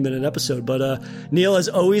or 90-minute episode. But Neil, as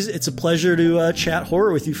always, it's a pleasure to chat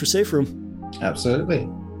horror with you for Safe Room. Absolutely.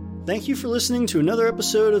 Thank you for listening to another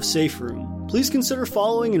episode of Safe Room. Please consider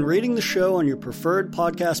following and rating the show on your preferred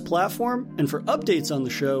podcast platform, and for updates on the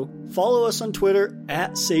show, follow us on Twitter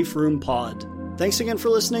 @SafeRoomPod. Thanks again for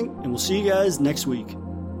listening, and we'll see you guys next week.